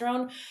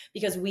 testosterone,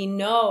 because we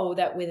know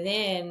that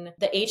within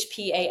the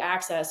HPA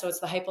axis, so it's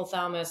the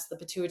hypothalamus, the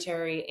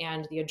pituitary,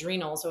 and the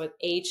adrenal. So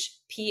it's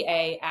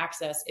HPA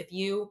axis. If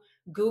you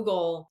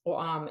Google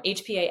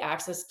HPA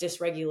axis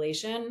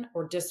dysregulation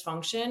or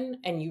dysfunction,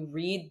 and you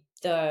read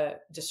the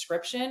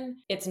description,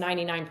 it's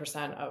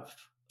 99% of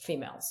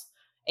females.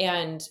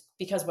 And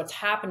because what's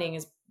happening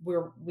is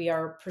we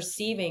are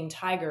perceiving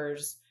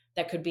tigers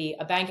that could be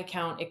a bank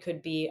account. It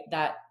could be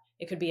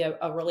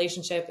a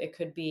relationship. It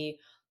could be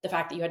the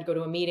fact that you had to go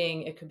to a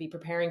meeting. It could be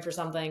preparing for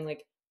something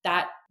like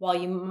that. While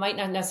you might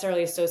not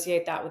necessarily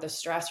associate that with a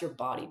stress, your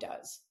body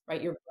does,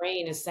 right? Your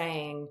brain is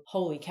saying,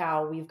 holy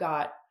cow, we've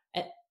got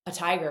a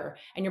tiger,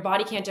 and your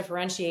body can't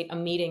differentiate a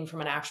meeting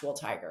from an actual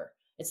tiger.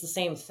 It's the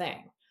same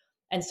thing.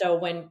 And so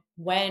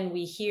when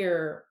we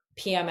hear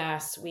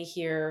PMS, we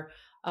hear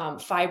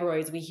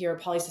fibroids, we hear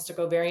polycystic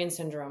ovarian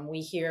syndrome,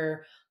 we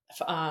hear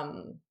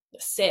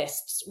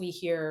cysts, we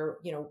hear,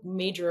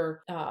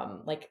 major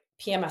like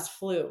PMS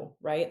flu,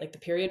 right? Like the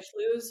period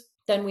flus,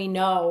 then we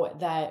know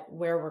that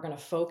where we're going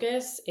to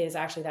focus is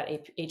actually that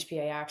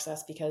HPA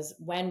axis, because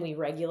when we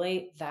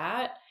regulate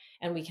that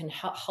and we can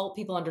help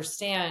people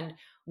understand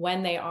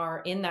when they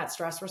are in that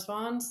stress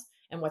response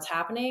and what's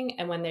happening,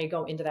 and when they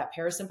go into that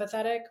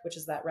parasympathetic, which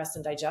is that rest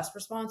and digest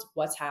response,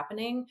 what's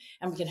happening,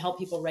 and we can help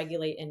people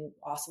regulate and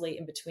oscillate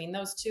in between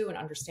those two and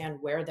understand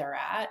where they're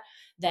at,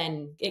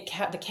 then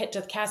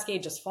the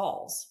cascade just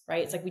falls,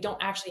 right? It's like we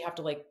don't actually have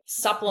to like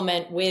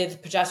supplement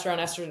with progesterone,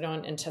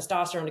 estrogen, and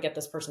testosterone to get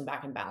this person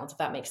back in balance, if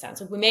that makes sense.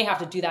 Like we may have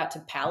to do that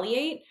to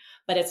palliate,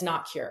 but it's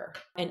not cure.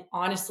 And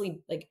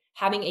honestly, like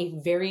having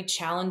a very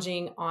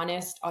challenging,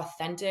 honest,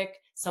 authentic,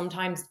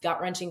 sometimes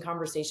gut-wrenching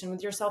conversation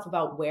with yourself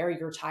about where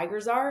your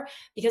tigers are,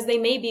 because they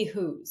may be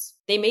whos,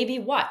 they may be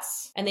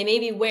whats, and they may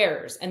be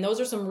wheres. And those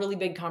are some really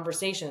big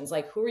conversations.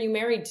 Like, who are you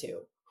married to?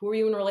 Who are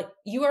you in a relationship?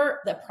 You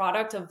are the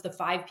product of the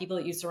 5 people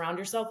that you surround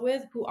yourself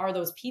with. Who are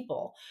those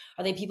people?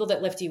 Are they people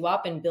that lift you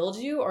up and build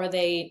you? Or are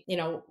they,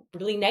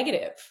 really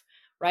negative?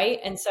 Right.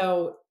 And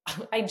so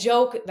I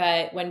joke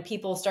that when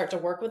people start to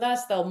work with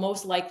us, they'll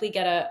most likely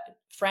get a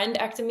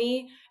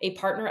friend-ectomy, a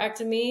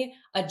partner-ectomy,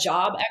 a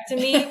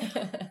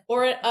job-ectomy,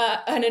 or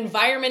an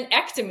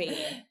environment-ectomy,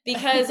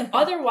 because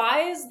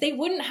otherwise they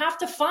wouldn't have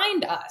to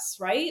find us,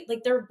 right?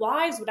 Like their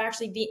lives would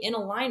actually be in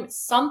alignment.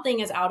 Something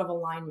is out of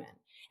alignment.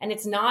 And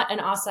it's not an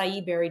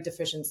acai berry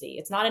deficiency.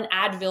 It's not an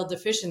Advil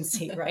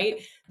deficiency,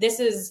 right?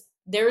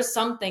 There's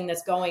something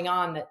that's going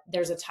on, that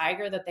there's a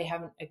tiger that they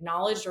haven't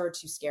acknowledged or are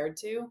too scared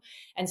to.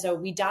 And so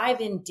we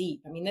dive in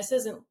deep. I mean, this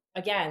isn't,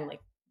 again, like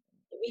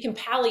we can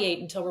palliate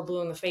until we're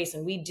blue in the face,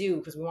 and we do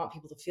because we want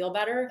people to feel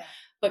better. Yeah.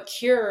 But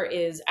cure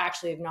is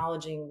actually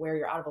acknowledging where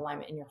you're out of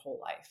alignment in your whole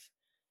life.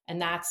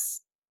 And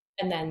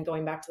then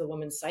going back to the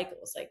woman's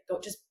cycles, like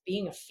just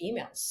being a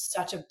female is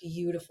such a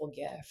beautiful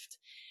gift.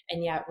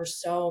 And yet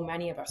so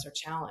many of us are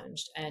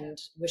challenged and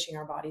wishing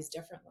our bodies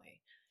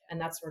differently. And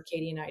that's where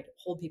Katie and I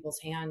hold people's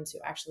hand to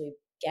actually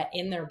get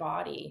in their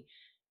body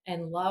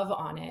and love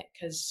on it,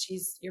 because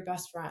she's your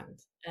best friend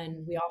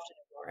and we often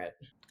ignore it.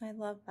 I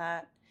love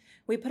that.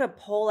 We put a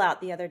poll out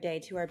the other day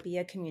to our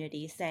BIA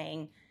community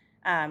saying,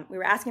 we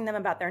were asking them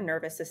about their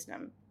nervous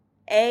system.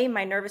 A,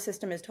 my nervous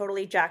system is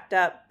totally jacked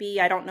up. B,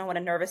 I don't know what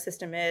a nervous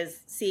system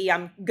is. C,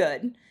 I'm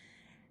good.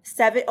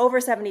 Over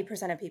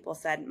 70% of people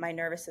said my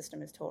nervous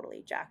system is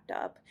totally jacked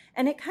up.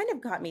 And it kind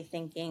of got me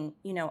thinking,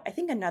 I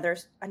think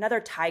another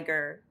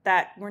tiger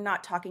that we're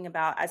not talking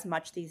about as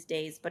much these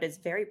days, but is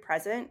very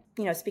present.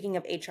 Speaking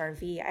of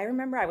HRV, I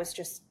remember I was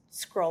just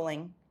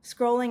scrolling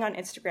on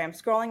Instagram,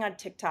 scrolling on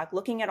TikTok,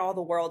 looking at all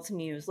the world's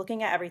news,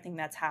 looking at everything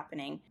that's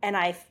happening. And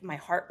my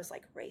heart was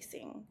like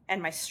racing,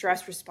 and my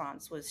stress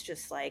response was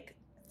just like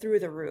through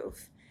the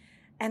roof.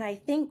 And I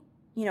think,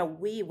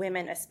 we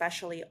women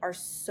especially are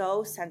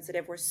so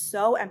sensitive. We're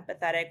so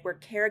empathetic. We're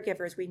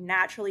caregivers. We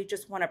naturally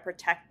just want to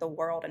protect the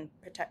world and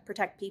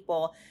protect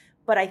people.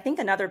 But I think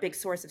another big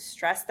source of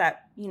stress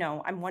that,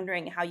 I'm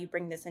wondering how you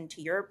bring this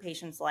into your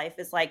patient's life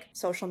is like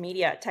social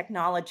media,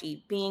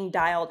 technology, being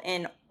dialed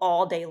in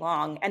all day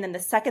long. And then the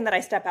second that I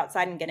step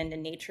outside and get into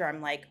nature,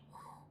 I'm like,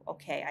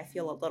 okay, I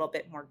feel a little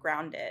bit more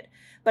grounded.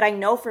 But I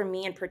know for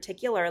me in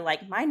particular,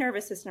 like my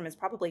nervous system is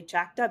probably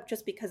jacked up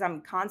just because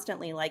I'm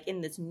constantly like in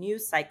this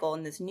news cycle,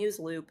 in this news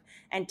loop,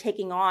 and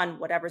taking on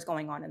whatever's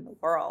going on in the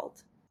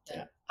world.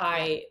 Yeah.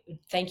 I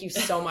thank you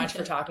so much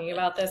for talking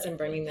about this and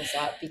bringing this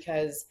up,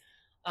 because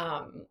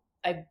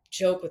I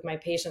joke with my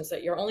patients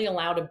that you're only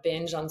allowed to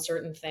binge on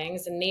certain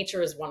things, and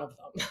nature is one of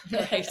them,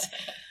 right?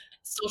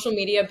 Social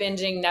media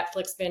binging,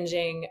 Netflix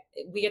binging,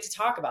 we get to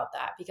talk about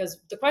that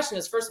because the question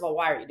is, first of all,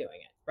 why are you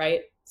doing it,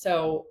 right?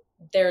 So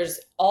there's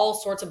all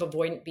sorts of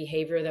avoidant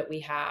behavior that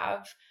we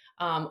have,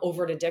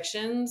 overt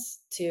addictions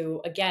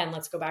to, again,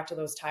 let's go back to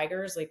those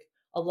tigers. Like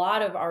a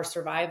lot of our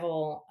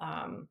survival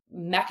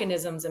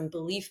mechanisms and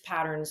belief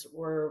patterns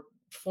were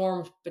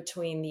formed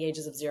between the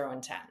ages of 0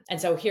 and 10.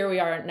 And so here we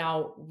are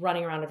now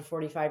running around at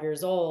 45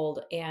 years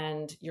old,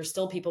 and you're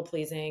still people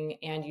pleasing,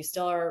 and you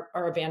still are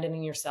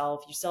abandoning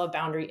yourself. You still have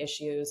boundary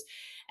issues.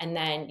 And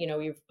then,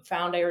 you've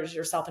found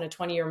yourself in a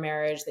 20-year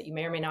marriage that you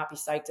may or may not be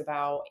psyched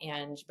about,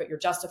 but you're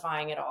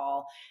justifying it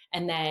all.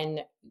 And then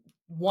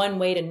one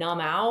way to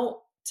numb out,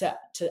 to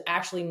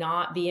actually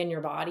not be in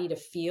your body, to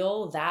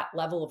feel that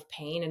level of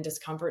pain and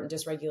discomfort and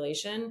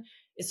dysregulation,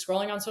 is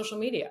scrolling on social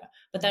media.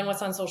 But then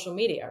what's on social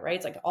media, right?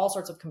 It's like all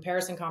sorts of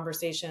comparison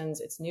conversations,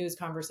 it's news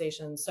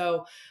conversations.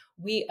 So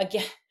we,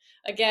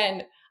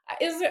 again,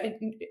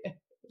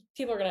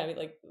 people are going to be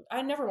like,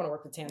 I never want to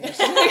work with Tanda. But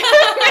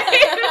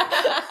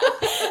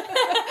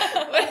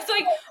it's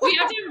like, we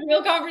have to have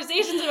real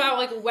conversations about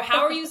like, how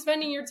are you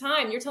spending your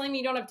time? You're telling me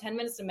you don't have 10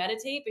 minutes to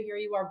meditate, but here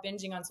you are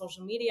binging on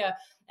social media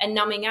and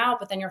numbing out,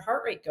 but then your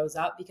heart rate goes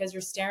up because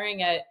you're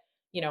staring at,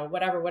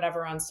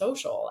 whatever on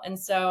social. And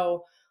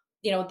so,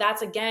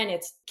 that's, again,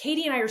 it's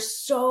Katie and I are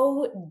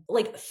so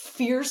like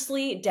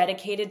fiercely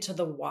dedicated to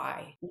the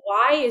why.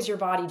 Why is your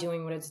body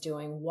doing what it's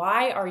doing?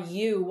 Why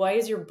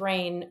is your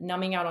brain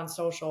numbing out on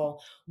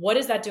social? What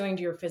is that doing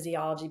to your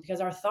physiology? Because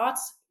our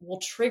thoughts will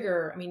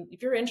trigger. I mean,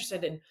 if you're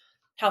interested in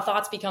how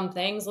thoughts become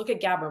things, look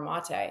at Gabor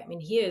Mate. I mean,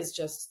 he is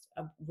just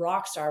a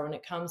rock star when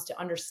it comes to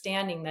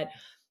understanding that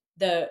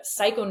the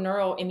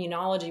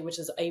psychoneuroimmunology, which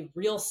is a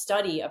real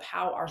study of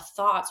how our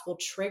thoughts will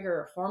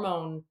trigger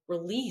hormone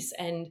release.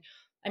 And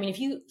I mean, if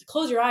you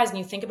close your eyes and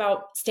you think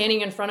about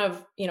standing in front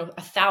of,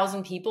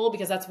 1,000 people,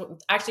 because that's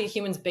what actually a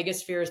human's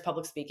biggest fear is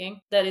public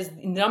speaking. That is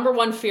the number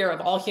one fear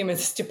of all humans,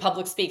 is to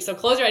public speak. So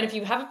close your eyes. If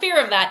you have a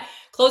fear of that,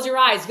 close your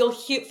eyes. You'll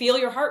feel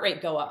your heart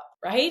rate go up,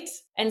 right?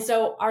 And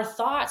so our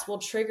thoughts will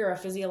trigger a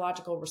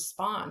physiological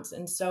response.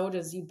 And so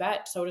does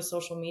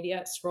social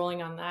media,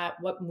 scrolling on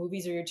that. What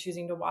movies are you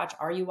choosing to watch?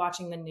 Are you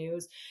watching the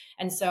news?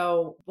 And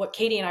so what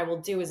Katie and I will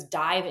do is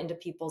dive into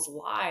people's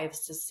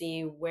lives to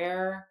see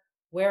where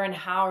and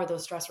how are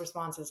those stress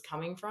responses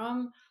coming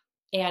from?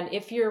 And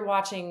if you're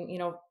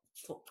watching,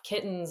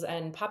 kittens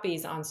and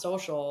puppies on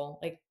social,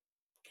 like,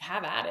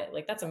 have at it.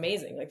 Like, that's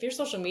amazing. Like, if your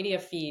social media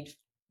feed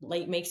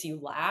makes you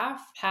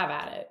laugh, have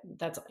at it.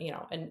 That's,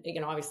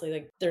 and obviously,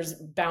 like, there's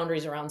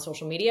boundaries around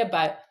social media,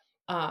 but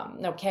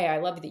okay, I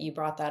love that you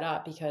brought that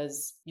up,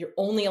 because you're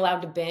only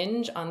allowed to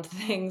binge on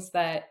things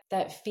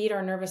that feed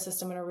our nervous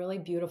system in a really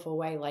beautiful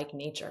way, like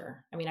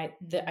nature. I mean,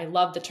 I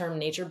love the term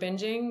nature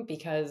binging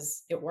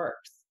because it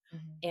works.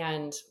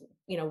 And,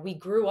 we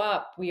grew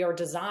up, we are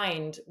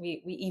designed,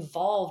 we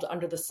evolved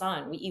under the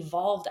sun. We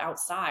evolved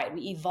outside.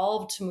 We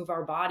evolved to move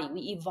our body.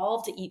 We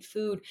evolved to eat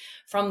food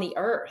from the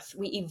earth.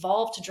 We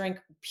evolved to drink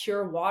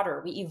pure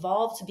water. We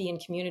evolved to be in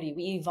community.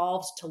 We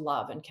evolved to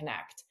love and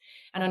connect.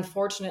 And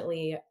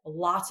unfortunately,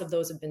 lots of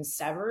those have been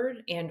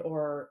severed and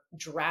or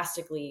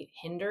drastically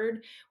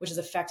hindered, which is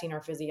affecting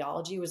our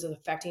physiology, which is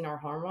affecting our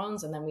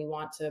hormones. And then we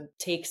want to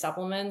take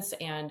supplements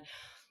and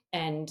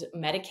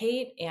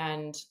medicate,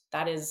 and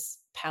that is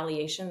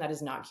palliation, that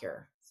is not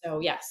cure. So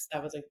yes,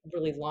 that was a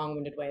really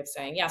long-winded way of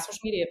saying, yeah, social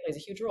media plays a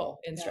huge role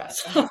in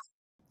stress.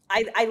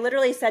 I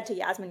literally said to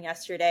Yasmin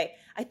yesterday,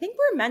 I think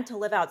we're meant to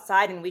live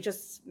outside and we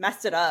just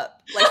messed it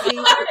up. Like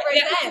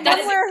that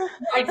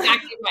is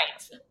exactly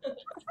right.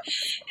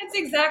 That's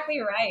exactly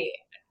right.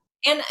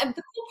 And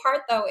the cool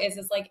part though is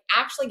like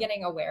actually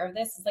getting aware of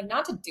this is like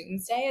not to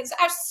doomsday. It's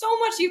so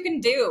much you can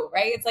do,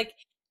 right? It's like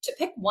to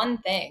pick one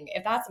thing.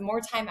 If that's more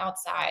time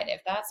outside,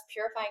 if that's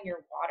purifying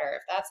your water,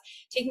 if that's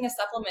taking a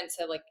supplement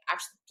to like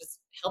actually just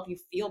help you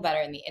feel better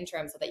in the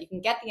interim so that you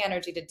can get the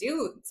energy to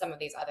do some of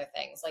these other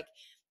things. Like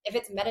if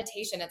it's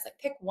meditation, it's like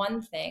pick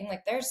one thing.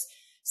 Like there's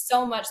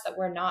so much that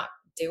we're not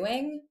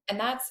doing. And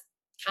that's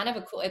kind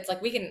of it's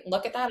like we can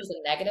look at that as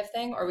a negative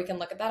thing, or we can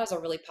look at that as a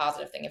really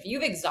positive thing. If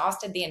you've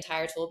exhausted the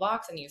entire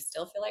toolbox and you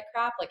still feel like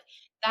crap, like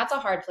that's a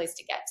hard place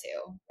to get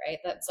to, right?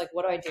 That's like,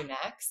 what do I do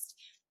next?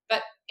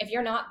 But if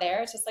you're not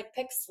there, it's just like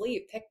pick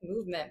sleep, pick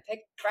movement,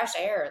 pick fresh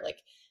air, like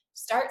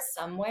start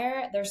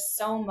somewhere. There's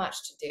so much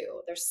to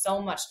do. There's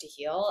so much to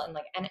heal. And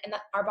like, and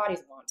that our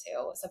bodies want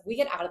to. So if we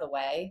get out of the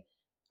way,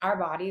 our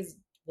bodies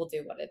will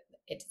do what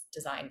it's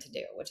designed to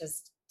do, which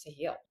is to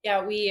heal.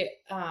 Yeah. We,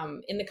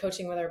 in the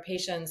coaching with our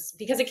patients,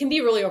 because it can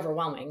be really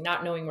overwhelming,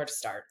 not knowing where to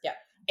start. Yeah.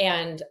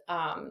 And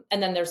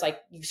then there's like,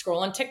 you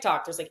scroll on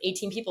TikTok, there's like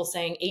 18 people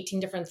saying 18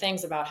 different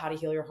things about how to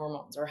heal your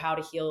hormones or how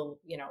to heal,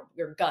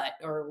 your gut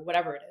or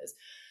whatever it is.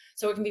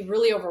 So it can be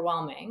really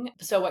overwhelming.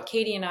 So what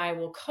Katie and I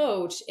will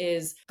coach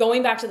is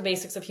going back to the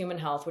basics of human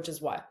health, which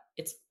is what?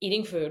 it's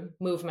eating food,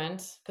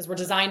 movement, because we're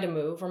designed to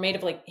move. We're made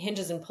of like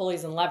hinges and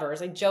pulleys and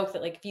levers. I joke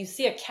that like if you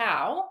see a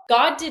cow,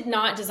 God did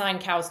not design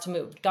cows to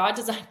move. God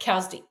designed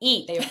cows to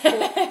eat. They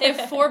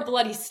have four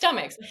bloody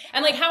stomachs.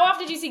 And like, how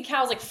often do you see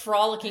cows like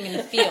frolicking in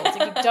the fields?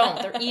 Like you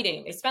don't. They're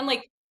eating. They spend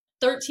like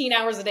 13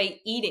 hours a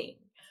day eating.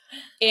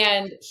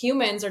 And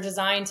humans are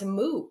designed to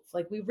move,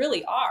 like we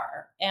really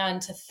are,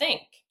 and to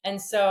think.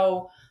 And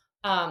so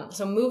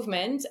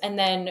movement and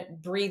then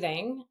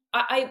breathing.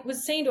 I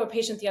was saying to a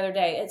patient the other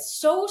day, it's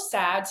so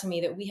sad to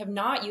me that we have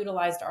not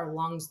utilized our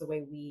lungs the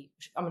way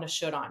I'm going to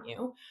should on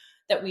you,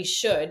 that we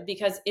should,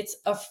 because it's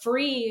a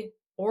free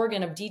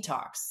organ of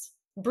detox.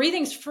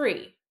 Breathing's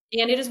free.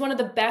 And it is one of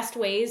the best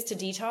ways to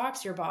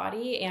detox your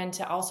body and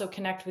to also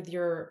connect with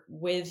your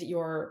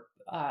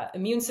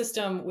immune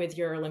system, with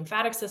your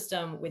lymphatic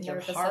system, with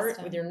your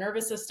heart, with your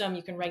nervous system.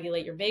 You can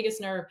regulate your vagus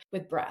nerve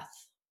with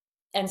breath.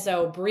 And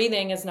so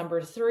breathing is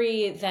number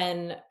 3,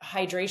 then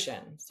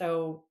hydration.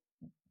 So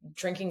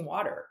drinking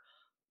water.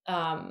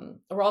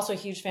 We're also a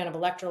huge fan of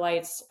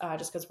electrolytes,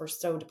 just because we're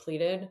so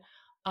depleted.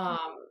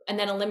 And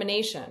then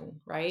elimination,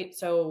 right?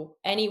 So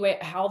anyway,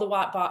 how the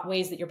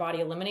ways that your body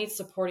eliminates,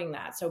 supporting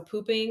that. So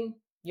pooping,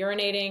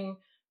 urinating,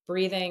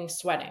 breathing,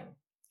 sweating.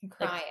 And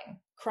crying.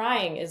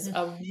 Crying is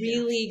a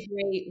really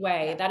great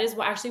way. Yeah. That is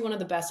actually one of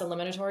the best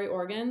eliminatory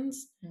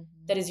organs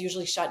that is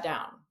usually shut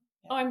down.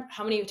 Yeah.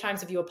 How many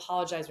times have you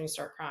apologized when you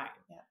start crying?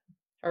 Yeah.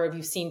 Or have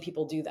you seen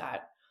people do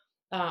that?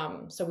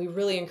 So we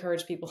really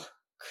encourage people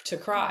to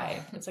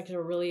cry. It's like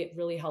a really,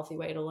 really healthy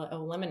way to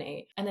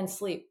eliminate. And then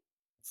sleep.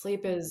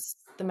 Sleep is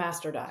the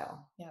master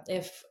dial. Yeah.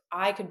 If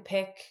I could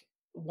pick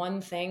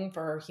one thing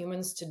for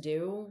humans to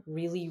do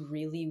really,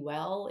 really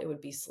well, it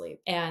would be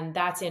sleep. And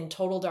that's in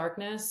total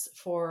darkness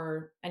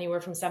for anywhere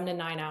from 7 to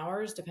 9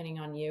 hours, depending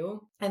on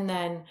you. And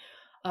then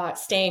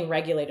staying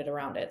regulated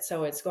around it.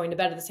 So it's going to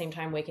bed at the same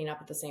time, waking up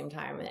at the same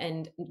time.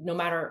 And no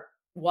matter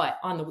what,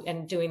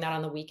 and doing that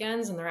on the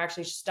weekends. And there are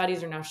actually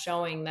studies are now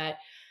showing that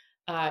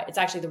it's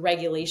actually the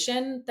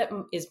regulation that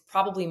is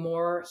probably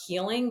more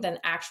healing than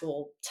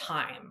actual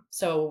time.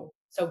 So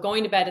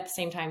going to bed at the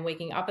same time,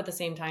 waking up at the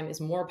same time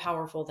is more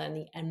powerful than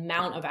the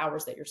amount of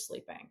hours that you're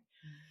sleeping.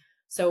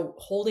 So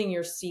holding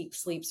your sleep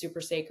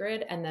super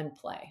sacred, and then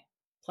play.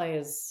 Play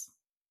is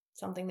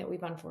something that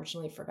we've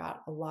unfortunately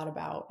forgot a lot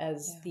about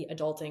as the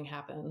adulting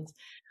happens.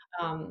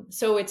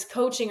 So it's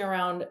coaching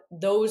around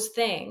those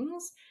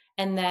things,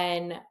 and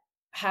then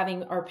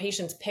having our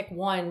patients pick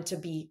one to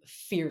be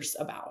fierce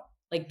about.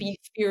 Like be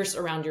fierce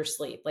around your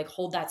sleep, like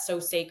hold that so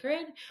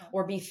sacred,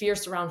 or be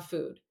fierce around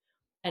food.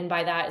 And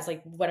by that is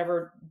like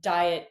whatever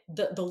diet,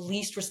 the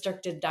least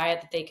restricted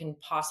diet that they can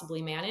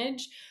possibly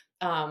manage,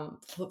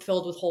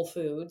 filled with whole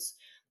foods.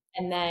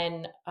 And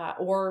then,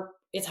 or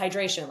it's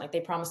hydration. Like they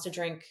promise to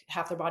drink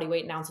half their body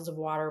weight in ounces of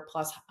water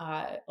plus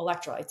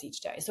electrolytes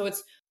each day. So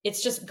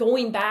it's just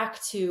going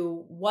back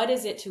to what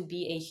is it to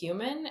be a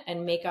human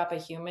and make up a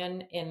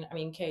human.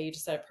 Kay, you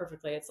just said it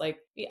perfectly. It's like,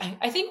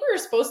 I think we were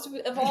supposed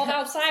to evolve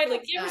outside.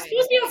 Like, we're supposed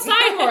to be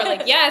outside more.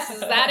 Like, yes,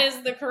 that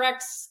is the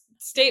correct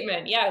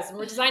statement. Yes. And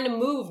we're designed to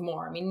move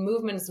more.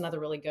 Movement is another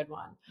really good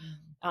one.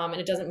 And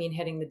it doesn't mean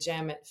hitting the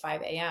gym at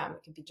 5 a.m.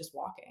 It could be just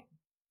walking.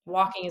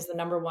 Walking is the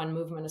number one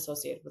movement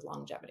associated with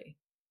longevity.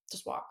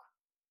 Just walk.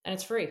 And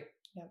it's free.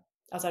 Yeah.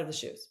 Outside of the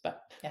shoes,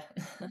 but yeah.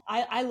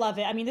 I love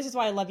it. This is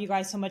why I love you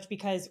guys so much,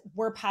 because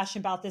we're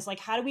passionate about this. Like,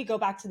 how do we go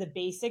back to the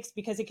basics?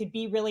 Because it could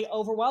be really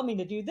overwhelming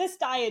to do this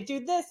diet,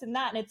 do this and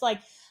that. And it's like,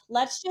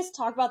 let's just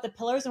talk about the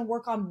pillars and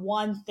work on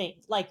one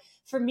thing. Like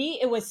for me,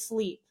 it was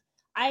sleep.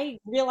 I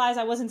realized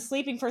I wasn't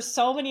sleeping for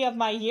so many of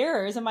my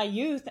years in my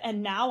youth.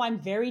 And now I'm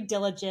very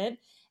diligent.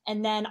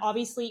 And then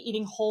obviously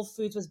eating whole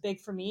foods was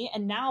big for me.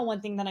 And now one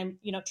thing that I'm,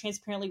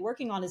 transparently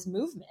working on is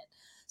movement.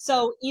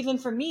 So even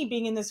for me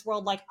being in this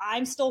world, like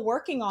I'm still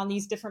working on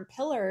these different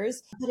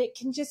pillars, but it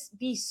can just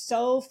be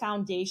so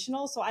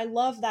foundational. So I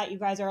love that you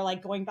guys are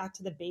like going back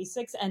to the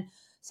basics, and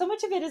so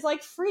much of it is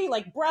like free,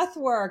 like breath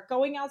work,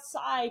 going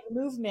outside,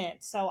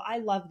 movement. So I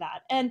love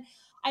that. And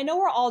I know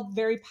we're all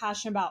very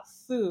passionate about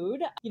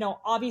food.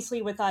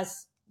 Obviously with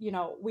us,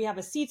 we have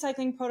a seed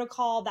cycling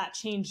protocol that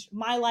changed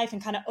my life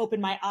and kind of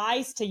opened my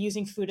eyes to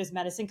using food as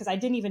medicine, because I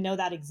didn't even know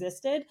that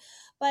existed.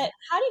 But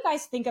how do you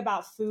guys think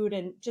about food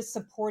and just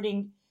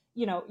supporting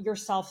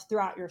yourself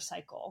throughout your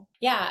cycle?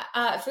 Yeah.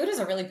 Food is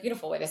a really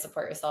beautiful way to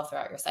support yourself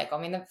throughout your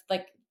cycle.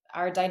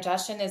 Our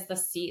digestion is the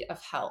seat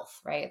of health,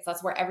 right? So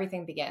that's where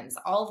everything begins.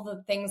 All of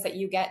the things that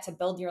you get to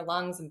build your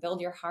lungs and build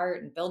your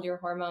heart and build your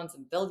hormones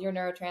and build your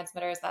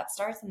neurotransmitters, that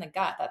starts in the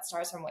gut. That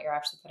starts from what you're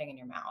actually putting in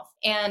your mouth.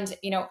 And,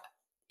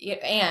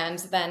 and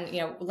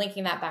then,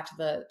 linking that back to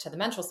the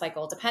menstrual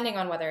cycle, depending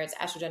on whether it's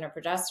estrogen or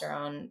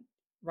progesterone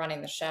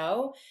running the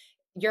show,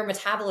 your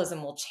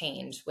metabolism will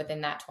change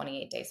within that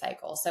 28-day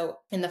cycle. So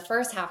in the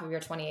first half of your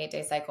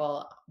 28-day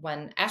cycle,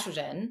 when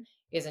estrogen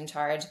is in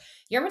charge,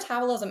 your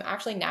metabolism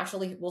actually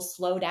naturally will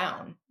slow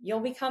down. You'll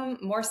become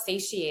more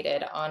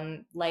satiated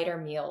on lighter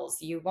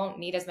meals. You won't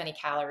need as many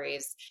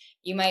calories.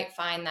 You might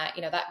find that,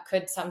 that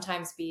could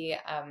sometimes be,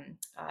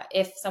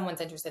 if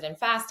someone's interested in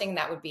fasting,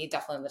 that would be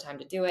definitely the time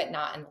to do it,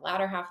 not in the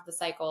latter half of the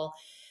cycle.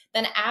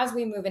 Then as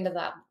we move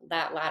into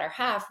that latter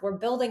half, we're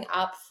building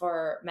up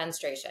for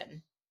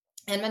menstruation.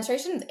 And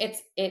menstruation,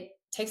 it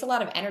takes a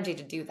lot of energy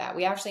to do that.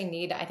 We actually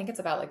need, I think it's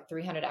about like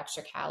 300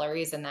 extra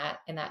calories in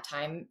that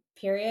time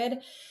period.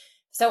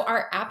 So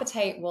our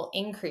appetite will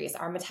increase,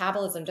 our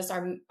metabolism, just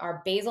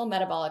our basal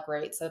metabolic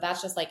rate. So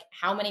that's just like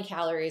how many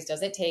calories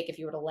does it take if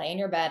you were to lay in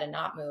your bed and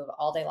not move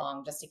all day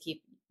long just to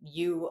keep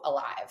you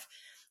alive?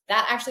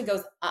 That actually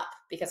goes up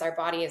because our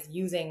body is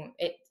using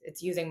it.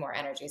 It's using more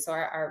energy. So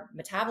our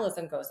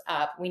metabolism goes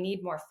up. We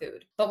need more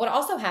food. But what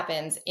also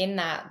happens in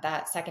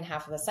that second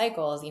half of the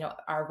cycle is,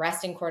 our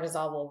resting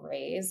cortisol will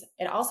raise.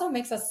 It also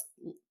makes us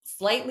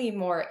slightly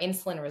more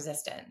insulin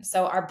resistant.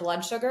 So our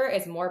blood sugar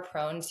is more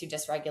prone to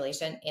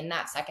dysregulation in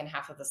that second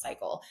half of the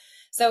cycle.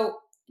 So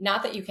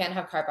not that you can't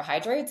have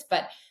carbohydrates,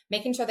 but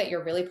making sure that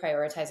you're really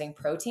prioritizing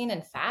protein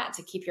and fat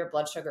to keep your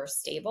blood sugar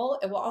stable.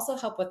 It will also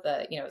help with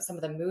the, some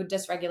of the mood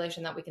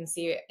dysregulation that we can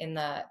see in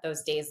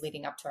those days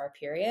leading up to our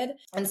period.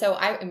 And so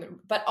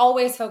but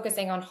always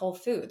focusing on whole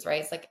foods,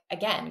 right? It's like,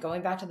 again,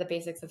 going back to the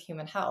basics of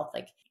human health,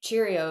 like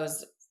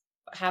Cheerios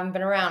haven't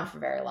been around for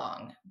very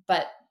long,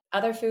 but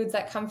other foods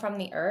that come from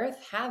the earth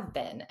have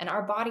been, and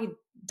our body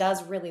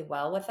does really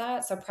well with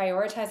that. So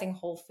prioritizing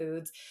whole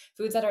foods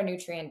that are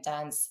nutrient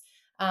dense.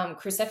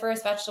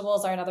 Cruciferous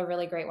vegetables are another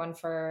really great one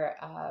for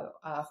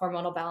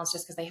hormonal balance,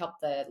 just because they help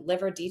the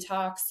liver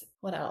detox.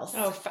 What else?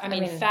 Oh,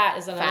 fat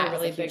is another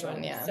really big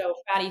one. Yeah. So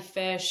fatty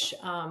fish,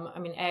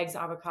 eggs,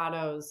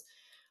 avocados.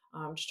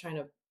 Just trying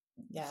to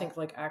think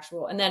like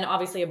actual, and then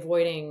obviously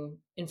avoiding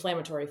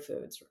inflammatory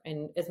foods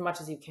and as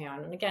much as you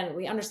can. And again,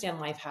 we understand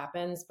life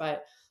happens,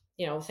 but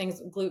things,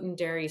 gluten,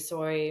 dairy,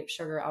 soy,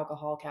 sugar,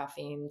 alcohol,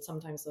 caffeine,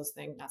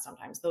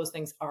 those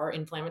things are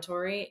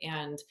inflammatory.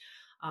 And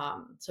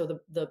so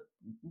the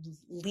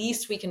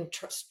least we can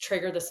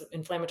trigger this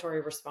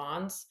inflammatory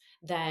response,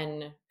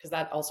 then, because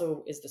that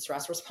also is the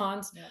stress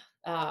response,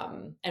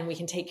 and we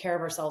can take care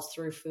of ourselves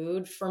through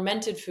food.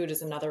 Fermented food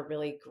is another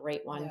really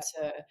great one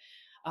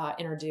to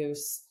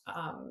introduce.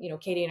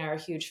 Katie and I are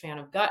a huge fan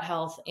of gut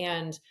health,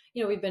 and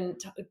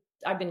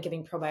I've been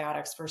giving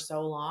probiotics for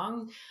so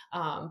long,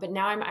 but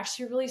now I'm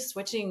actually really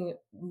switching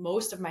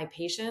most of my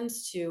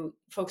patients to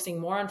focusing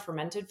more on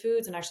fermented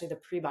foods and actually the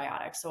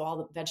prebiotics.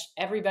 So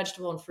every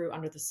vegetable and fruit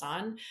under the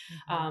sun.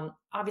 Mm-hmm.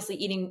 Obviously,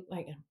 eating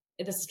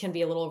this can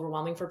be a little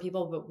overwhelming for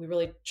people, but we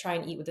really try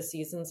and eat with the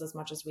seasons as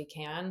much as we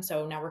can.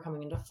 So now we're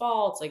coming into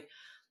fall. It's like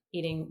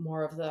eating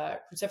more of the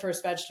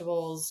cruciferous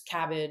vegetables,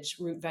 cabbage,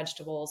 root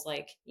vegetables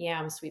like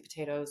yams, sweet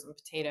potatoes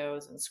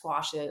and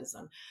squashes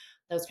and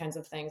those kinds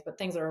of things, but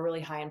things that are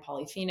really high in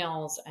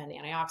polyphenols and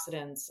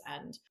antioxidants.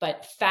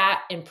 But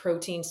fat and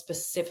protein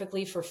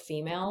specifically for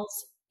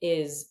females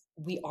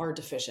we are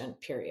deficient,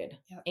 period.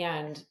 Yep.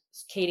 And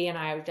Katie and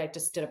I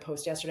just did a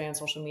post yesterday on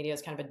social media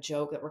as kind of a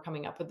joke that we're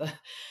coming up with the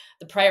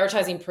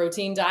prioritizing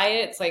protein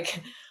diet. It's like,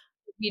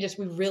 we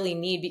really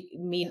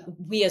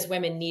we as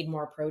women need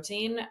more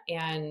protein.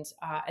 And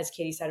as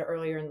Katie said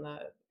earlier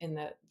in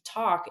the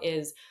talk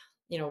is,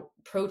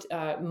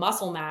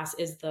 muscle mass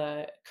is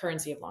the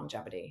currency of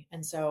longevity.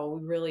 And so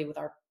we really, with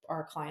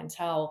our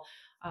clientele,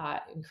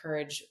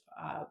 encourage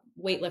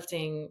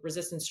weightlifting,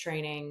 resistance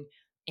training,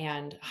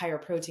 and higher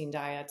protein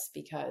diets,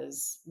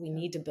 because we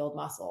need to build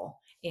muscle.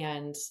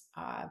 And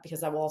because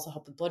that will also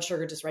help with blood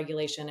sugar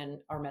dysregulation and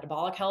our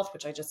metabolic health,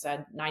 which I just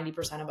said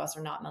 90% of us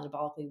are not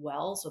metabolically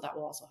well. So that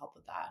will also help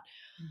with that.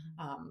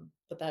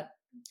 Mm-hmm.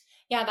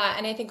 That,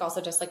 and I think also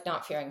just like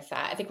not fearing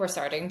fat. I think we're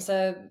starting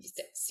to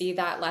see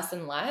that less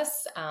and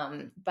less.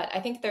 But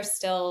I think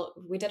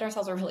we did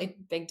ourselves a really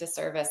big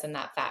disservice in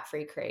that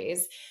fat-free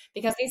craze,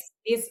 because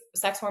these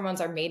sex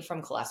hormones are made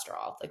from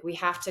cholesterol. Like, we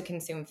have to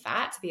consume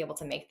fat to be able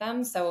to make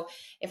them. So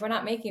if we're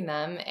not making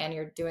them and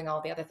you're doing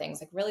all the other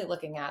things, like really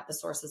looking at the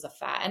sources of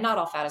fat, and not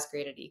all fat is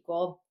created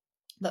equal,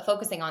 but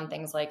focusing on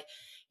things like,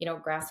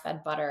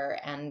 grass-fed butter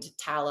and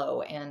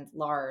tallow and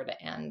lard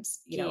and,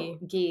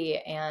 ghee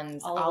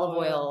and olive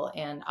oil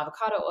and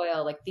avocado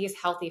oil, like these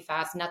healthy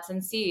fats, nuts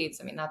and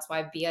seeds. I mean, that's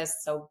why Bia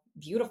is so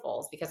beautiful,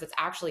 is because it's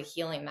actually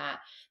healing that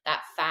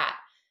fat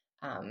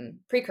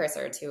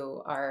precursor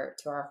to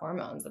our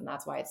hormones. And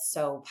that's why it's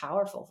so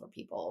powerful for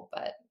people,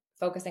 but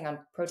focusing on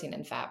protein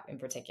and fat in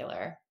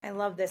particular. I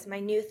love this.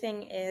 My new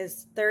thing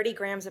is 30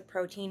 grams of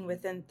protein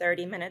within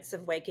 30 minutes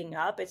of waking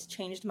up. It's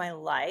changed my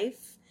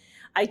life.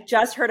 I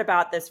just heard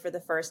about this for the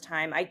first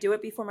time. I do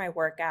it before my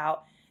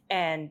workout,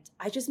 and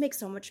I just make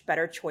so much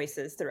better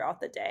choices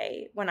throughout the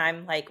day when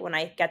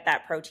I get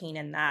that protein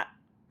and that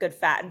good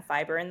fat and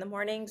fiber in the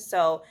morning.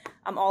 So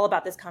I'm all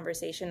about this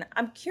conversation.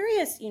 I'm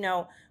curious,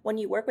 when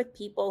you work with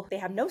people, they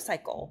have no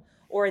cycle,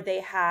 or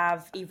they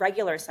have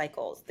irregular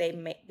cycles. They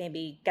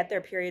maybe get their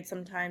period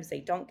sometimes, they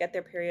don't get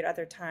their period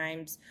other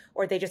times,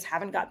 or they just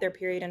haven't got their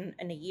period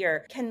in a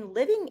year. Can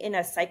living in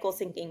a cycle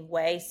syncing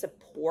way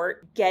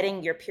support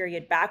getting your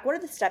period back? What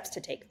are the steps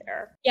to take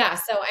there? Yeah.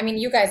 So, I mean,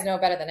 you guys know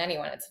better than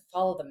anyone. It's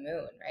follow the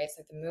moon, right?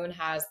 So the moon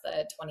has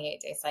the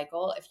 28-day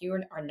cycle. If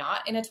you are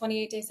not in a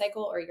 28-day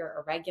cycle, or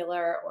you're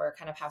irregular or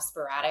kind of have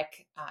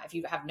sporadic, if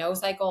you have no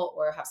cycle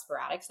or have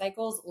sporadic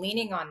cycles,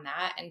 leaning on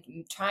that and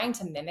trying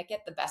to mimic it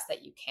the best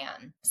that you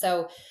can.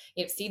 So,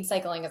 seed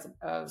cycling is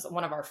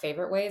one of our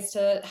favorite ways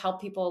to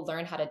help people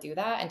learn how to do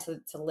that and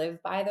to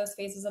live by those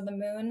phases of the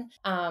moon.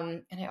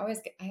 And I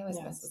always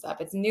mess this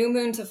up. It's new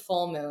moon to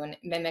full moon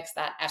mimics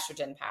that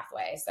estrogen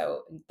pathway.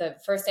 So the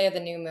first day of the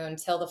new moon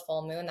till the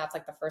full moon, that's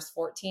like the first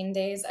 14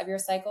 days of your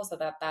cycle. So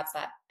that's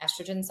that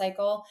estrogen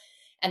cycle.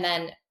 And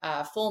then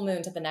full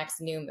moon to the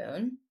next new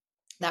moon,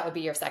 that would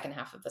be your second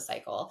half of the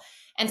cycle.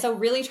 And so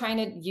really trying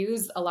to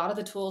use a lot of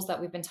the tools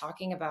that we've been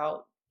talking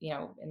about,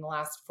 in the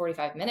last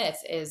 45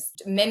 minutes is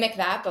to mimic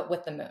that, but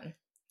with the moon.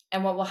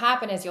 And what will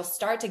happen is you'll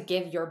start to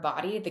give your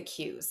body the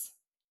cues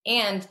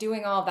and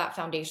doing all of that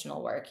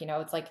foundational work.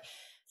 It's like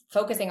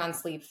focusing on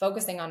sleep,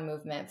 focusing on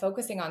movement,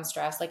 focusing on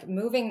stress, like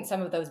moving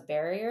some of those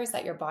barriers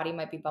that your body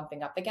might be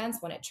bumping up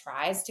against when it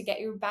tries to get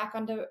you back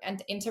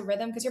into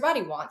rhythm, because your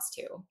body wants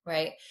to,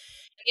 right?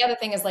 And the other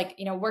thing is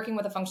working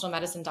with a functional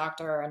medicine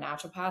doctor or a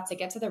naturopath to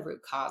get to the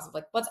root cause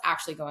of what's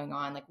actually going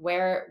on,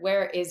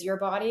 where is your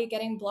body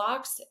getting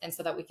blocked? And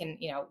so that we can,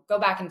 go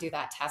back and do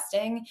that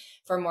testing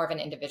for more of an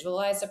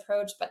individualized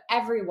approach, but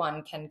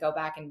everyone can go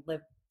back and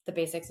live the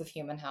basics of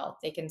human health.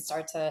 They can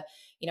start to,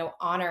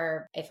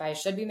 honor, if I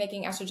should be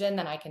making estrogen,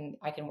 then I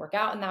can work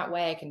out in that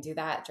way. I can do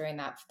that during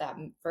that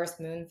first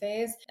moon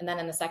phase. And then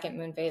in the second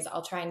moon phase,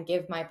 I'll try and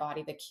give my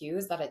body the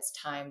cues that it's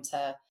time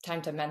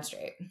to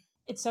menstruate.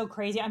 It's so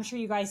crazy. I'm sure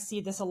you guys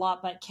see this a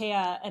lot, but Kea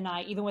and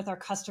I, even with our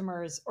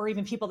customers or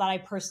even people that I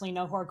personally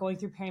know who are going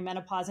through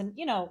perimenopause, and,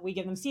 we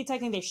give them seed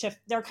cycling,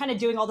 they're kind of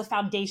doing all the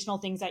foundational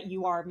things that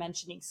you are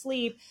mentioning: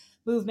 sleep,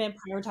 movement,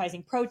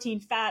 prioritizing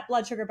protein, fat,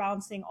 blood sugar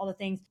balancing, all the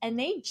things. And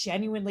they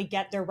genuinely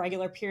get their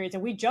regular periods.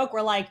 And we joke,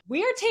 we're like,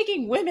 we are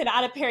taking women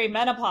out of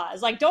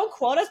perimenopause. Don't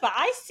quote us, but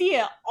I see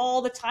it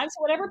all the time.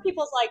 So whatever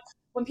people's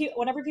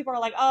whenever people are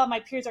like, oh, my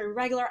periods are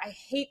irregular, I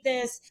hate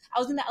this. I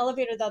was in the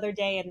elevator the other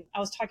day and I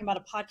was talking about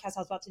a podcast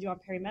I was about to do on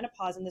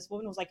perimenopause, and this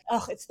woman was like,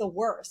 oh, it's the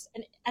worst.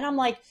 And I'm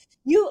like,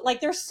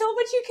 there's so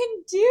much you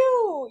can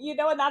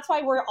do, and that's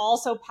why we're all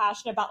so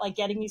passionate about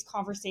getting these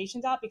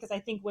conversations out, because I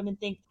think women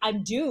think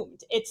I'm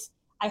doomed.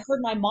 I heard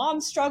my mom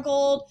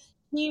struggled.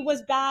 He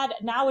was bad.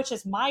 Now it's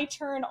just my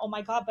turn. Oh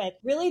my God. But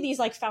really these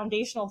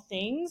foundational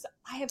things,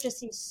 I have just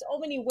seen so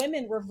many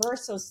women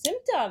reverse those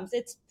symptoms.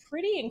 It's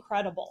pretty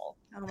incredible.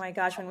 Oh my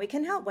gosh. When we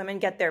can help women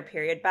get their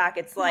period back,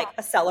 it's like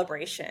a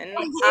celebration.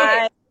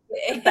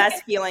 The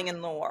best feeling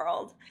in the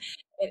world.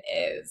 It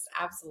is.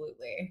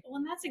 Absolutely. Well,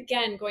 and that's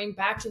again, going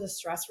back to the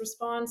stress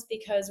response,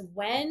 because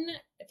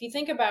if you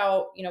think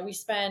about, we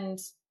spend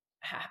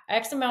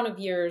X amount of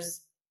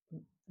years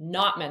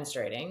not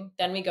menstruating,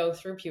 then we go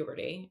through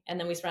puberty, and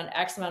then we spend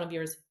X amount of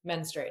years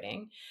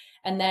menstruating,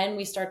 and then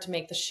we start to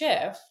make the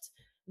shift.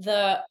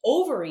 The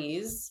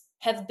ovaries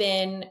have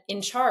been in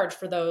charge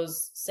for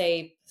those,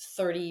 say,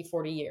 30,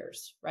 40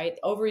 years, right?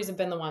 The ovaries have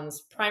been the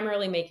ones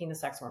primarily making the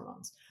sex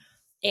hormones.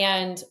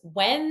 And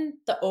when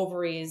the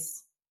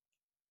ovaries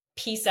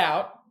peace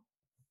out,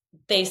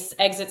 they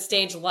exit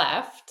stage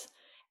left,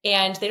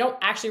 and they don't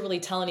actually really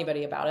tell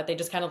anybody about it. They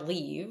just kind of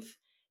leave.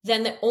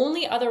 Then the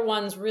only other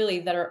ones really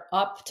that are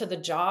up to the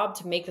job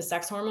to make the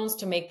sex hormones,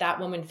 to make that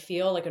woman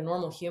feel like a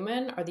normal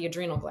human, are the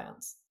adrenal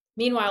glands.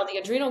 Meanwhile, the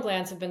adrenal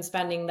glands have been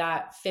spending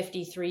that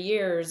 53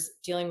 years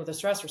dealing with a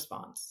stress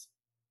response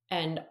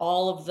and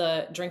all of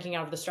the drinking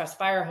out of the stress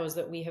fire hose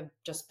that we have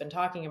just been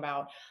talking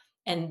about.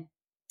 And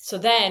so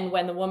then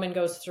when the woman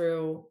goes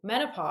through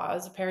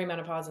menopause,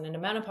 perimenopause and into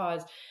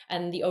menopause,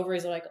 and the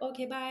ovaries are like,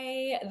 okay,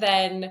 bye,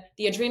 then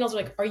the adrenals are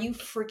like, are you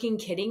freaking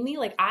kidding me?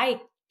 I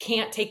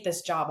can't take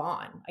this job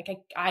on.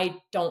 I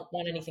don't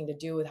want anything to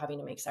do with having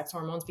to make sex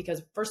hormones,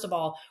 because first of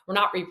all, we're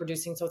not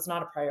reproducing, so it's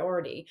not a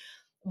priority.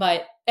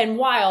 And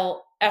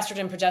while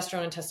estrogen,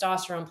 progesterone, and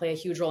testosterone play a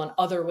huge role in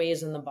other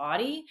ways in the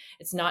body,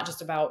 it's not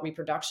just about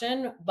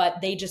reproduction,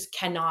 but they just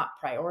cannot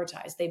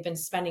prioritize. They've been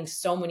spending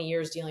so many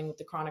years dealing with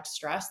the chronic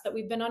stress that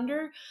we've been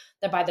under,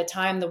 that by the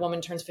time the woman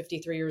turns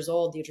 53 years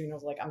old, the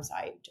adrenals are like, I'm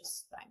sorry,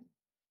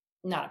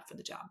 I'm not up for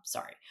the job.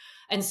 Sorry.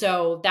 And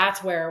so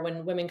that's where,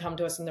 when women come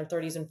to us in their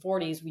 30s and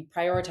 40s, we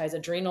prioritize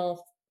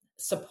adrenal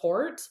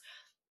support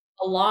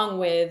along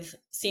with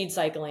seed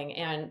cycling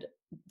and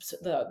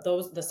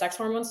the sex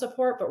hormone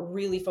support, but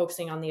really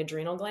focusing on the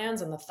adrenal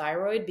glands and the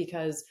thyroid,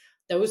 because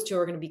those two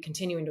are going to be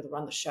continuing to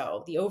run the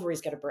show. The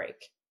ovaries get a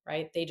break,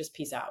 right? They just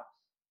peace out.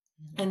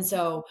 Mm-hmm. And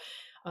so,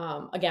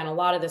 again, a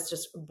lot of this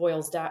just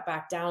boils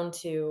back down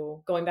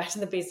to going back to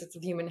the basics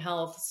of human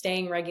health,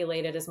 staying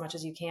regulated as much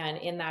as you can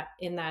in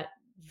that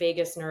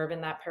vagus nerve,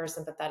 in that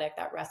parasympathetic,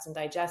 that rest and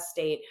digest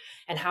state.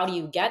 And how do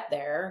you get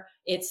there?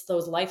 It's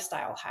those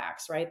lifestyle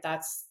hacks, right?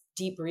 That's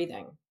deep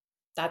breathing.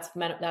 That's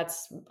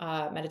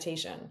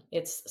meditation.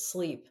 It's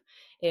sleep.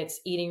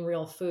 It's eating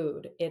real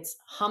food. It's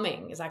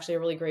humming is actually a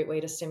really great way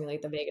to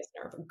stimulate the vagus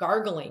nerve.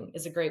 Gargling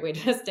is a great way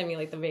to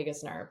stimulate the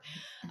vagus nerve.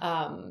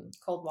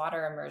 Cold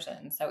water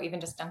immersion. So even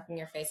just dunking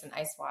your face in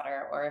ice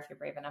water, or if you're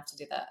brave enough to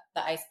do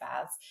the ice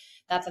baths,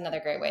 that's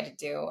another great way to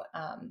do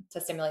to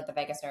stimulate the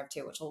vagus nerve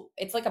too,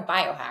 it's like a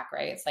biohack,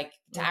 right? It's like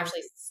to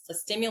actually to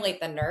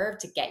stimulate the nerve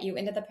to get you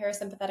into the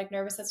parasympathetic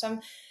nervous system.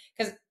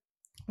 Because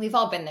we've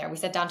all been there. We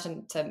sit down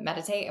to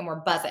meditate and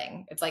we're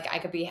buzzing. It's like I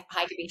could be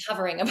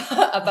hovering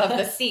above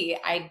the sea.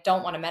 I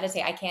don't want to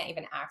meditate. I can't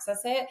even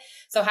access it.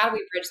 So how do we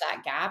bridge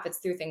that gap? It's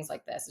through things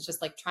like this. It's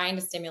just like trying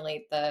to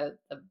stimulate the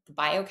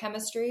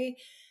biochemistry,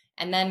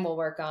 and then we'll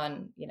work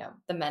on,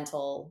 the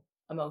mental,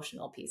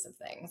 emotional piece of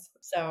things.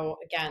 So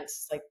again,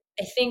 it's like,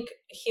 I think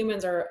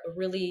humans are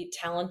really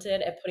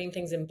talented at putting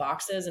things in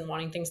boxes and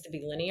wanting things to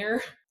be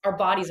linear. Our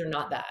bodies are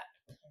not that.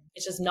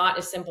 It's just not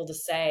as simple to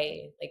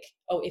say like,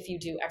 oh, if you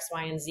do X,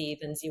 Y, and Z,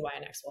 then Z, Y,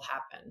 and X will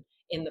happen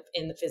in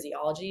the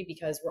physiology,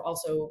 because we're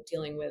also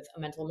dealing with a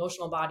mental,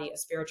 emotional body, a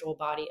spiritual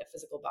body, a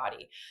physical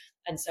body.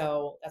 And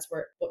so that's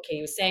where what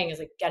Katie was saying is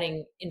like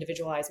getting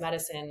individualized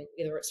medicine,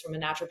 either it's from a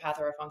naturopath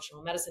or a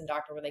functional medicine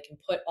doctor, where they can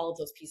put all of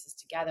those pieces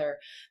together,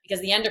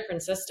 because the endocrine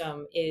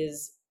system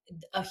is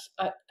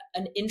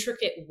an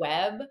intricate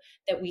web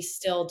that we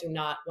still do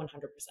not 100%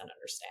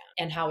 understand,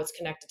 and how it's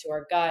connected to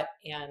our gut,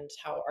 and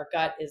how our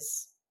gut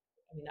is,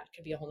 that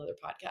could be a whole nother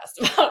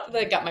podcast about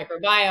the gut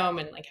microbiome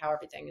and like how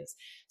everything is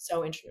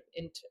so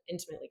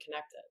intimately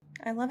connected.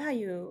 I love how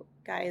you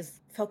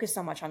guys focus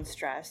so much on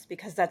stress,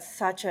 because that's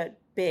such a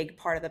big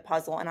part of the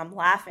puzzle. And I'm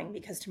laughing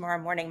because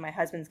tomorrow morning my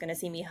husband's going to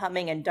see me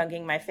humming and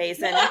dunking my face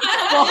in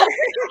water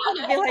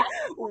and be like,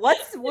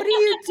 what are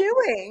you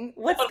doing?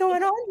 What's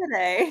going on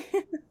today?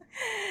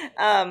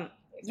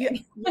 You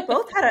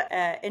both had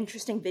an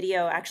interesting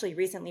video actually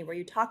recently where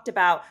you talked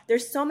about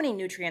there's so many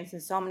nutrients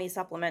and so many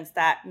supplements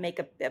that make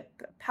a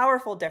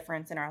powerful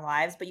difference in our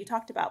lives, but you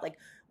talked about like,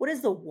 what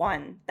is the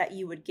one that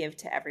you would give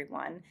to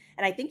everyone?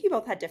 And I think you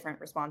both had different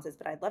responses,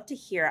 but I'd love to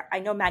hear. I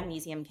know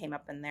magnesium came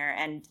up in there,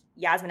 and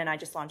Yasmin and I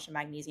just launched a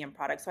magnesium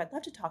product, so I'd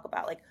love to talk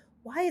about like,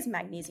 why is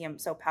magnesium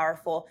so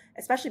powerful,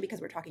 especially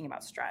because we're talking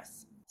about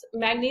stress?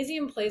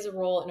 Magnesium plays a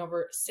role in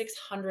over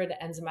 600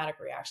 enzymatic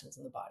reactions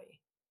in the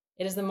body.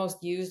 It is the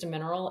most used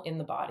mineral in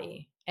the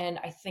body. And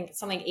I think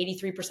something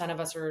 83% of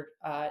us are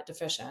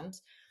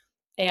deficient.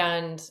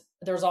 And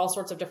there's all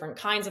sorts of different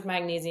kinds of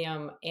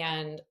magnesium.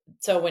 And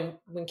so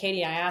when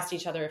Katie and I asked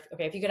each other,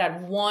 if you could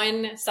add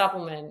one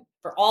supplement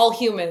for all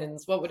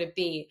humans, what would it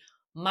be?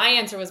 My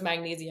answer was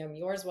magnesium.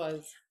 Yours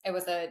was? It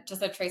was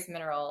just a trace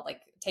mineral,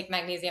 like take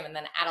magnesium and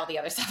then add all the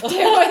other stuff too.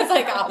 It's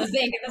like all the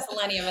zinc and the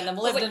selenium and the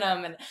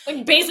molybdenum and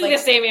like basically the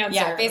same answer.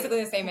 Yeah,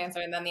 basically the same answer.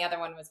 And then the other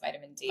one was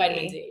vitamin D.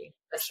 Vitamin D,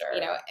 for sure.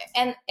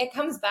 And it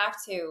comes back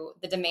to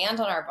the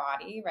demand on our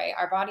body, right?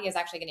 Our body is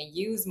actually going to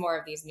use more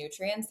of these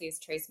nutrients, these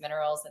trace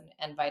minerals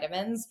and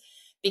vitamins,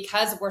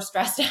 because we're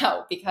stressed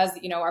out, because,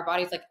 our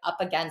body's like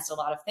up against a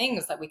lot of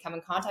things, that we come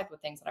in contact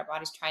with things that our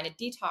body's trying to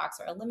detox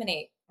or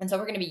eliminate. And so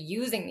we're going to be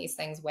using these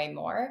things way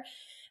more.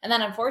 And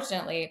then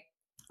unfortunately,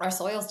 our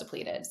soil's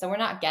depleted. So we're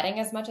not getting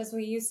as much as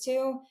we used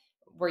to.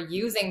 We're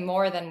using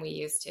more than we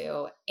used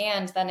to.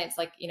 And then it's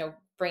like,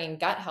 bringing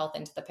gut health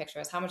into the picture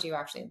is how much are you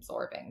actually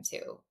absorbing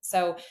too.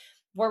 So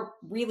we're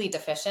really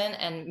deficient,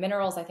 and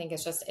minerals, I think,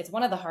 it's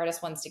one of the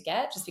hardest ones to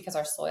get, just because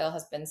our soil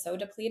has been so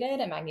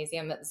depleted, and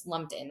magnesium is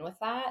lumped in with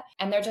that.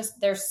 And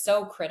they're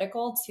so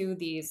critical to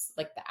these,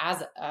 like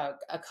as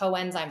a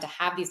coenzyme, to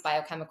have these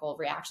biochemical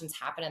reactions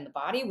happen in the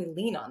body. We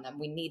lean on them.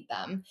 We need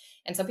them.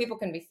 And so people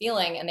can be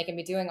feeling, and they can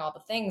be doing all the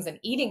things and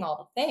eating all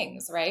the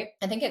things, right?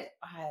 I think it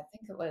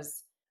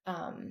was,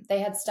 they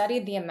had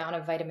studied the amount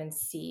of vitamin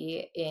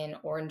C in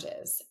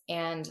oranges,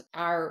 and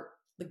our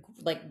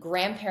like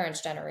grandparents'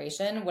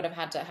 generation would have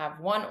had to have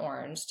one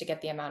orange to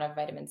get the amount of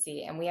vitamin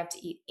C, and we have to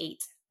eat 8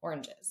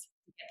 oranges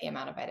to get the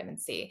amount of vitamin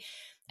C.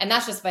 And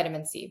that's just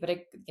vitamin C, but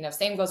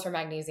same goes for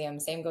magnesium,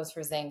 same goes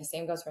for zinc,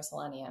 same goes for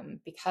selenium.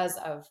 Because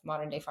of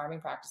modern day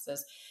farming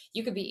practices,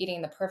 you could be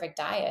eating the perfect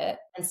diet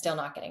and still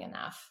not getting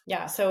enough.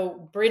 Yeah.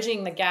 So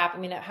bridging the gap,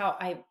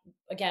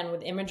 again,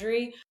 with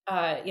imagery,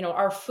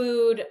 our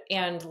food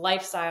and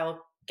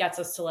lifestyle gets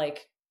us to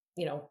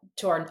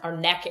to our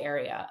neck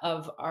area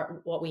of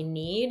what we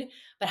need,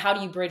 but how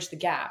do you bridge the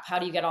gap? How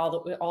do you get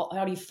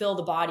how do you fill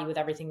the body with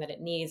everything that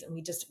it needs?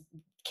 And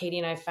Katie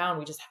and I found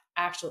we just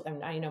actually,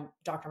 and I know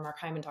Dr. Mark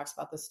Hyman talks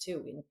about this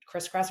too. And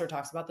Chris Kresser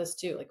talks about this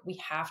too. Like, we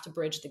have to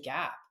bridge the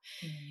gap.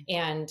 Mm-hmm.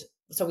 And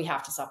so we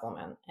have to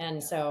supplement.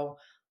 And so,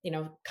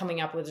 coming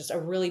up with just a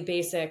really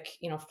basic,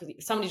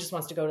 if somebody just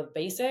wants to go to the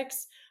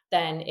basics,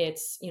 then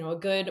it's, a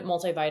good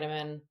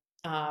multivitamin,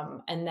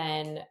 and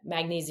then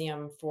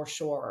magnesium for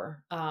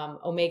sure.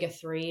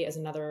 Omega-3 is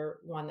another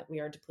one that we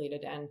are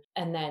depleted in.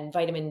 And then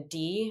vitamin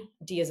D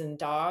is in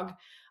dog.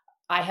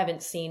 I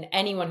haven't seen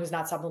anyone who's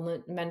not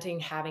supplementing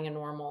having a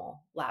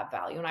normal lab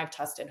value. And I've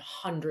tested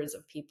hundreds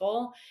of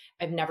people.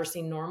 I've never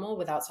seen normal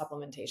without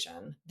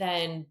supplementation.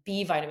 Then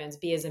B vitamins,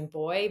 B as in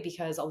boy,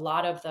 because a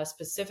lot of the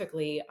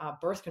specifically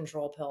birth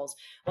control pills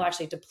will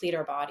actually deplete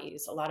our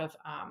bodies. A lot of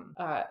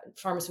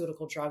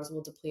pharmaceutical drugs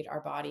will deplete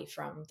our body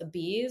from the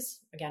Bs,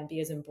 again, B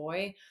as in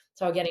boy.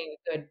 So getting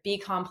a good B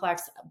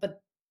complex,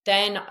 but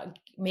then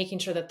making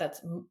sure that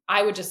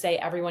I would just say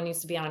everyone needs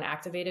to be on an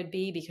activated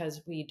B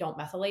because we don't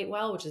methylate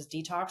well, which is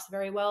detox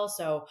very well.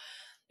 So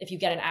if you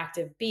get an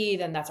active B,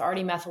 then that's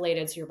already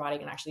methylated. So your body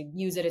can actually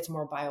use it. It's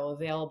more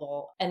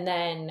bioavailable. And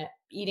then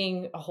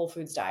eating a whole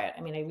foods diet.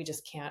 I mean, we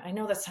just can't. I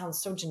know that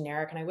sounds so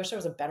generic and I wish there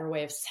was a better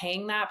way of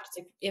saying that. But it's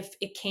like, if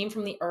it came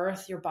from the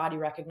earth, your body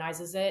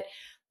recognizes it.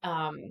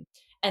 And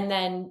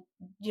then,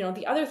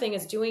 the other thing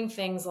is doing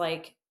things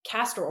like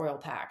castor oil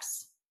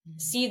packs.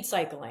 Seed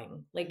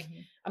cycling,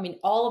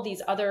 all of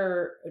these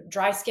other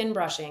dry skin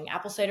brushing,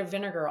 apple cider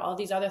vinegar, all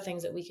these other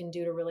things that we can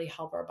do to really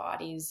help our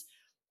bodies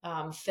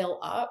fill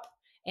up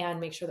and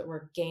make sure that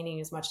we're getting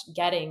as much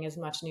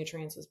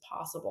nutrients as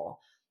possible,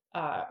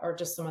 or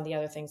just some of the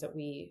other things that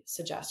we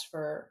suggest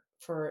for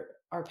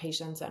our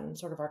patients and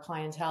sort of our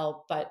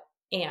clientele.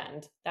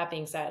 And that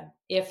being said,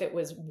 if it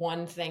was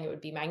one thing, it would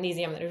be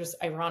magnesium. It was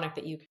just ironic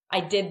that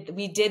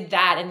we did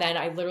that. And then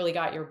I literally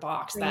got your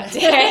box that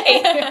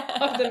day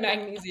of the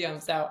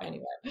magnesium. So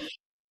anyway,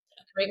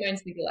 great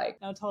minds think alike.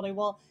 No, totally.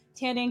 Well,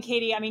 Tanda and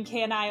Katie,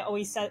 Kay and I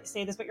always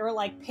say this, but you're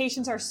like,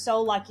 patients are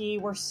so lucky.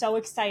 We're so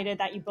excited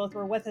that you both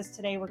were with us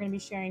today. We're going to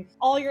be sharing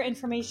all your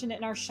information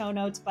in our show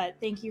notes, but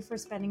thank you for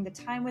spending the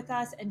time with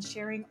us and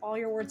sharing all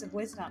your words of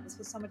wisdom. This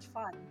was so much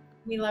fun.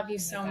 We love you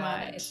so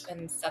much. It's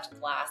been such a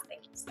blast.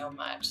 Thank you so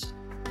much.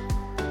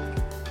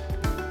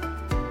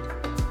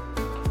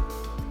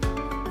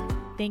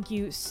 Thank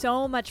you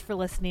so much for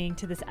listening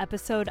to this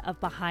episode of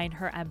Behind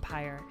Her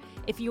Empire.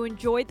 If you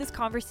enjoyed this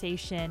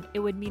conversation, it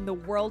would mean the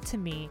world to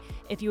me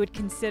if you would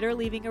consider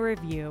leaving a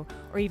review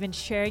or even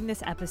sharing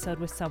this episode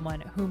with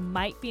someone who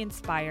might be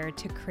inspired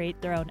to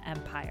create their own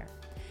empire.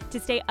 To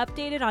stay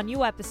updated on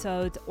new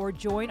episodes or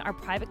join our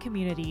private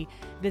community,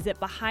 visit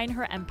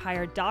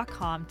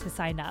behindherempire.com to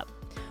sign up.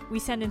 We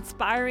send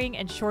inspiring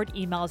and short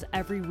emails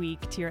every week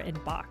to your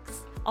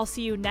inbox. I'll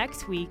see you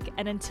next week,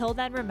 and until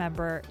then,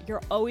 remember,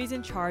 you're always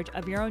in charge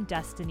of your own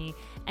destiny,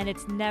 and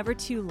it's never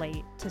too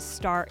late to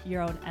start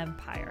your own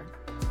empire.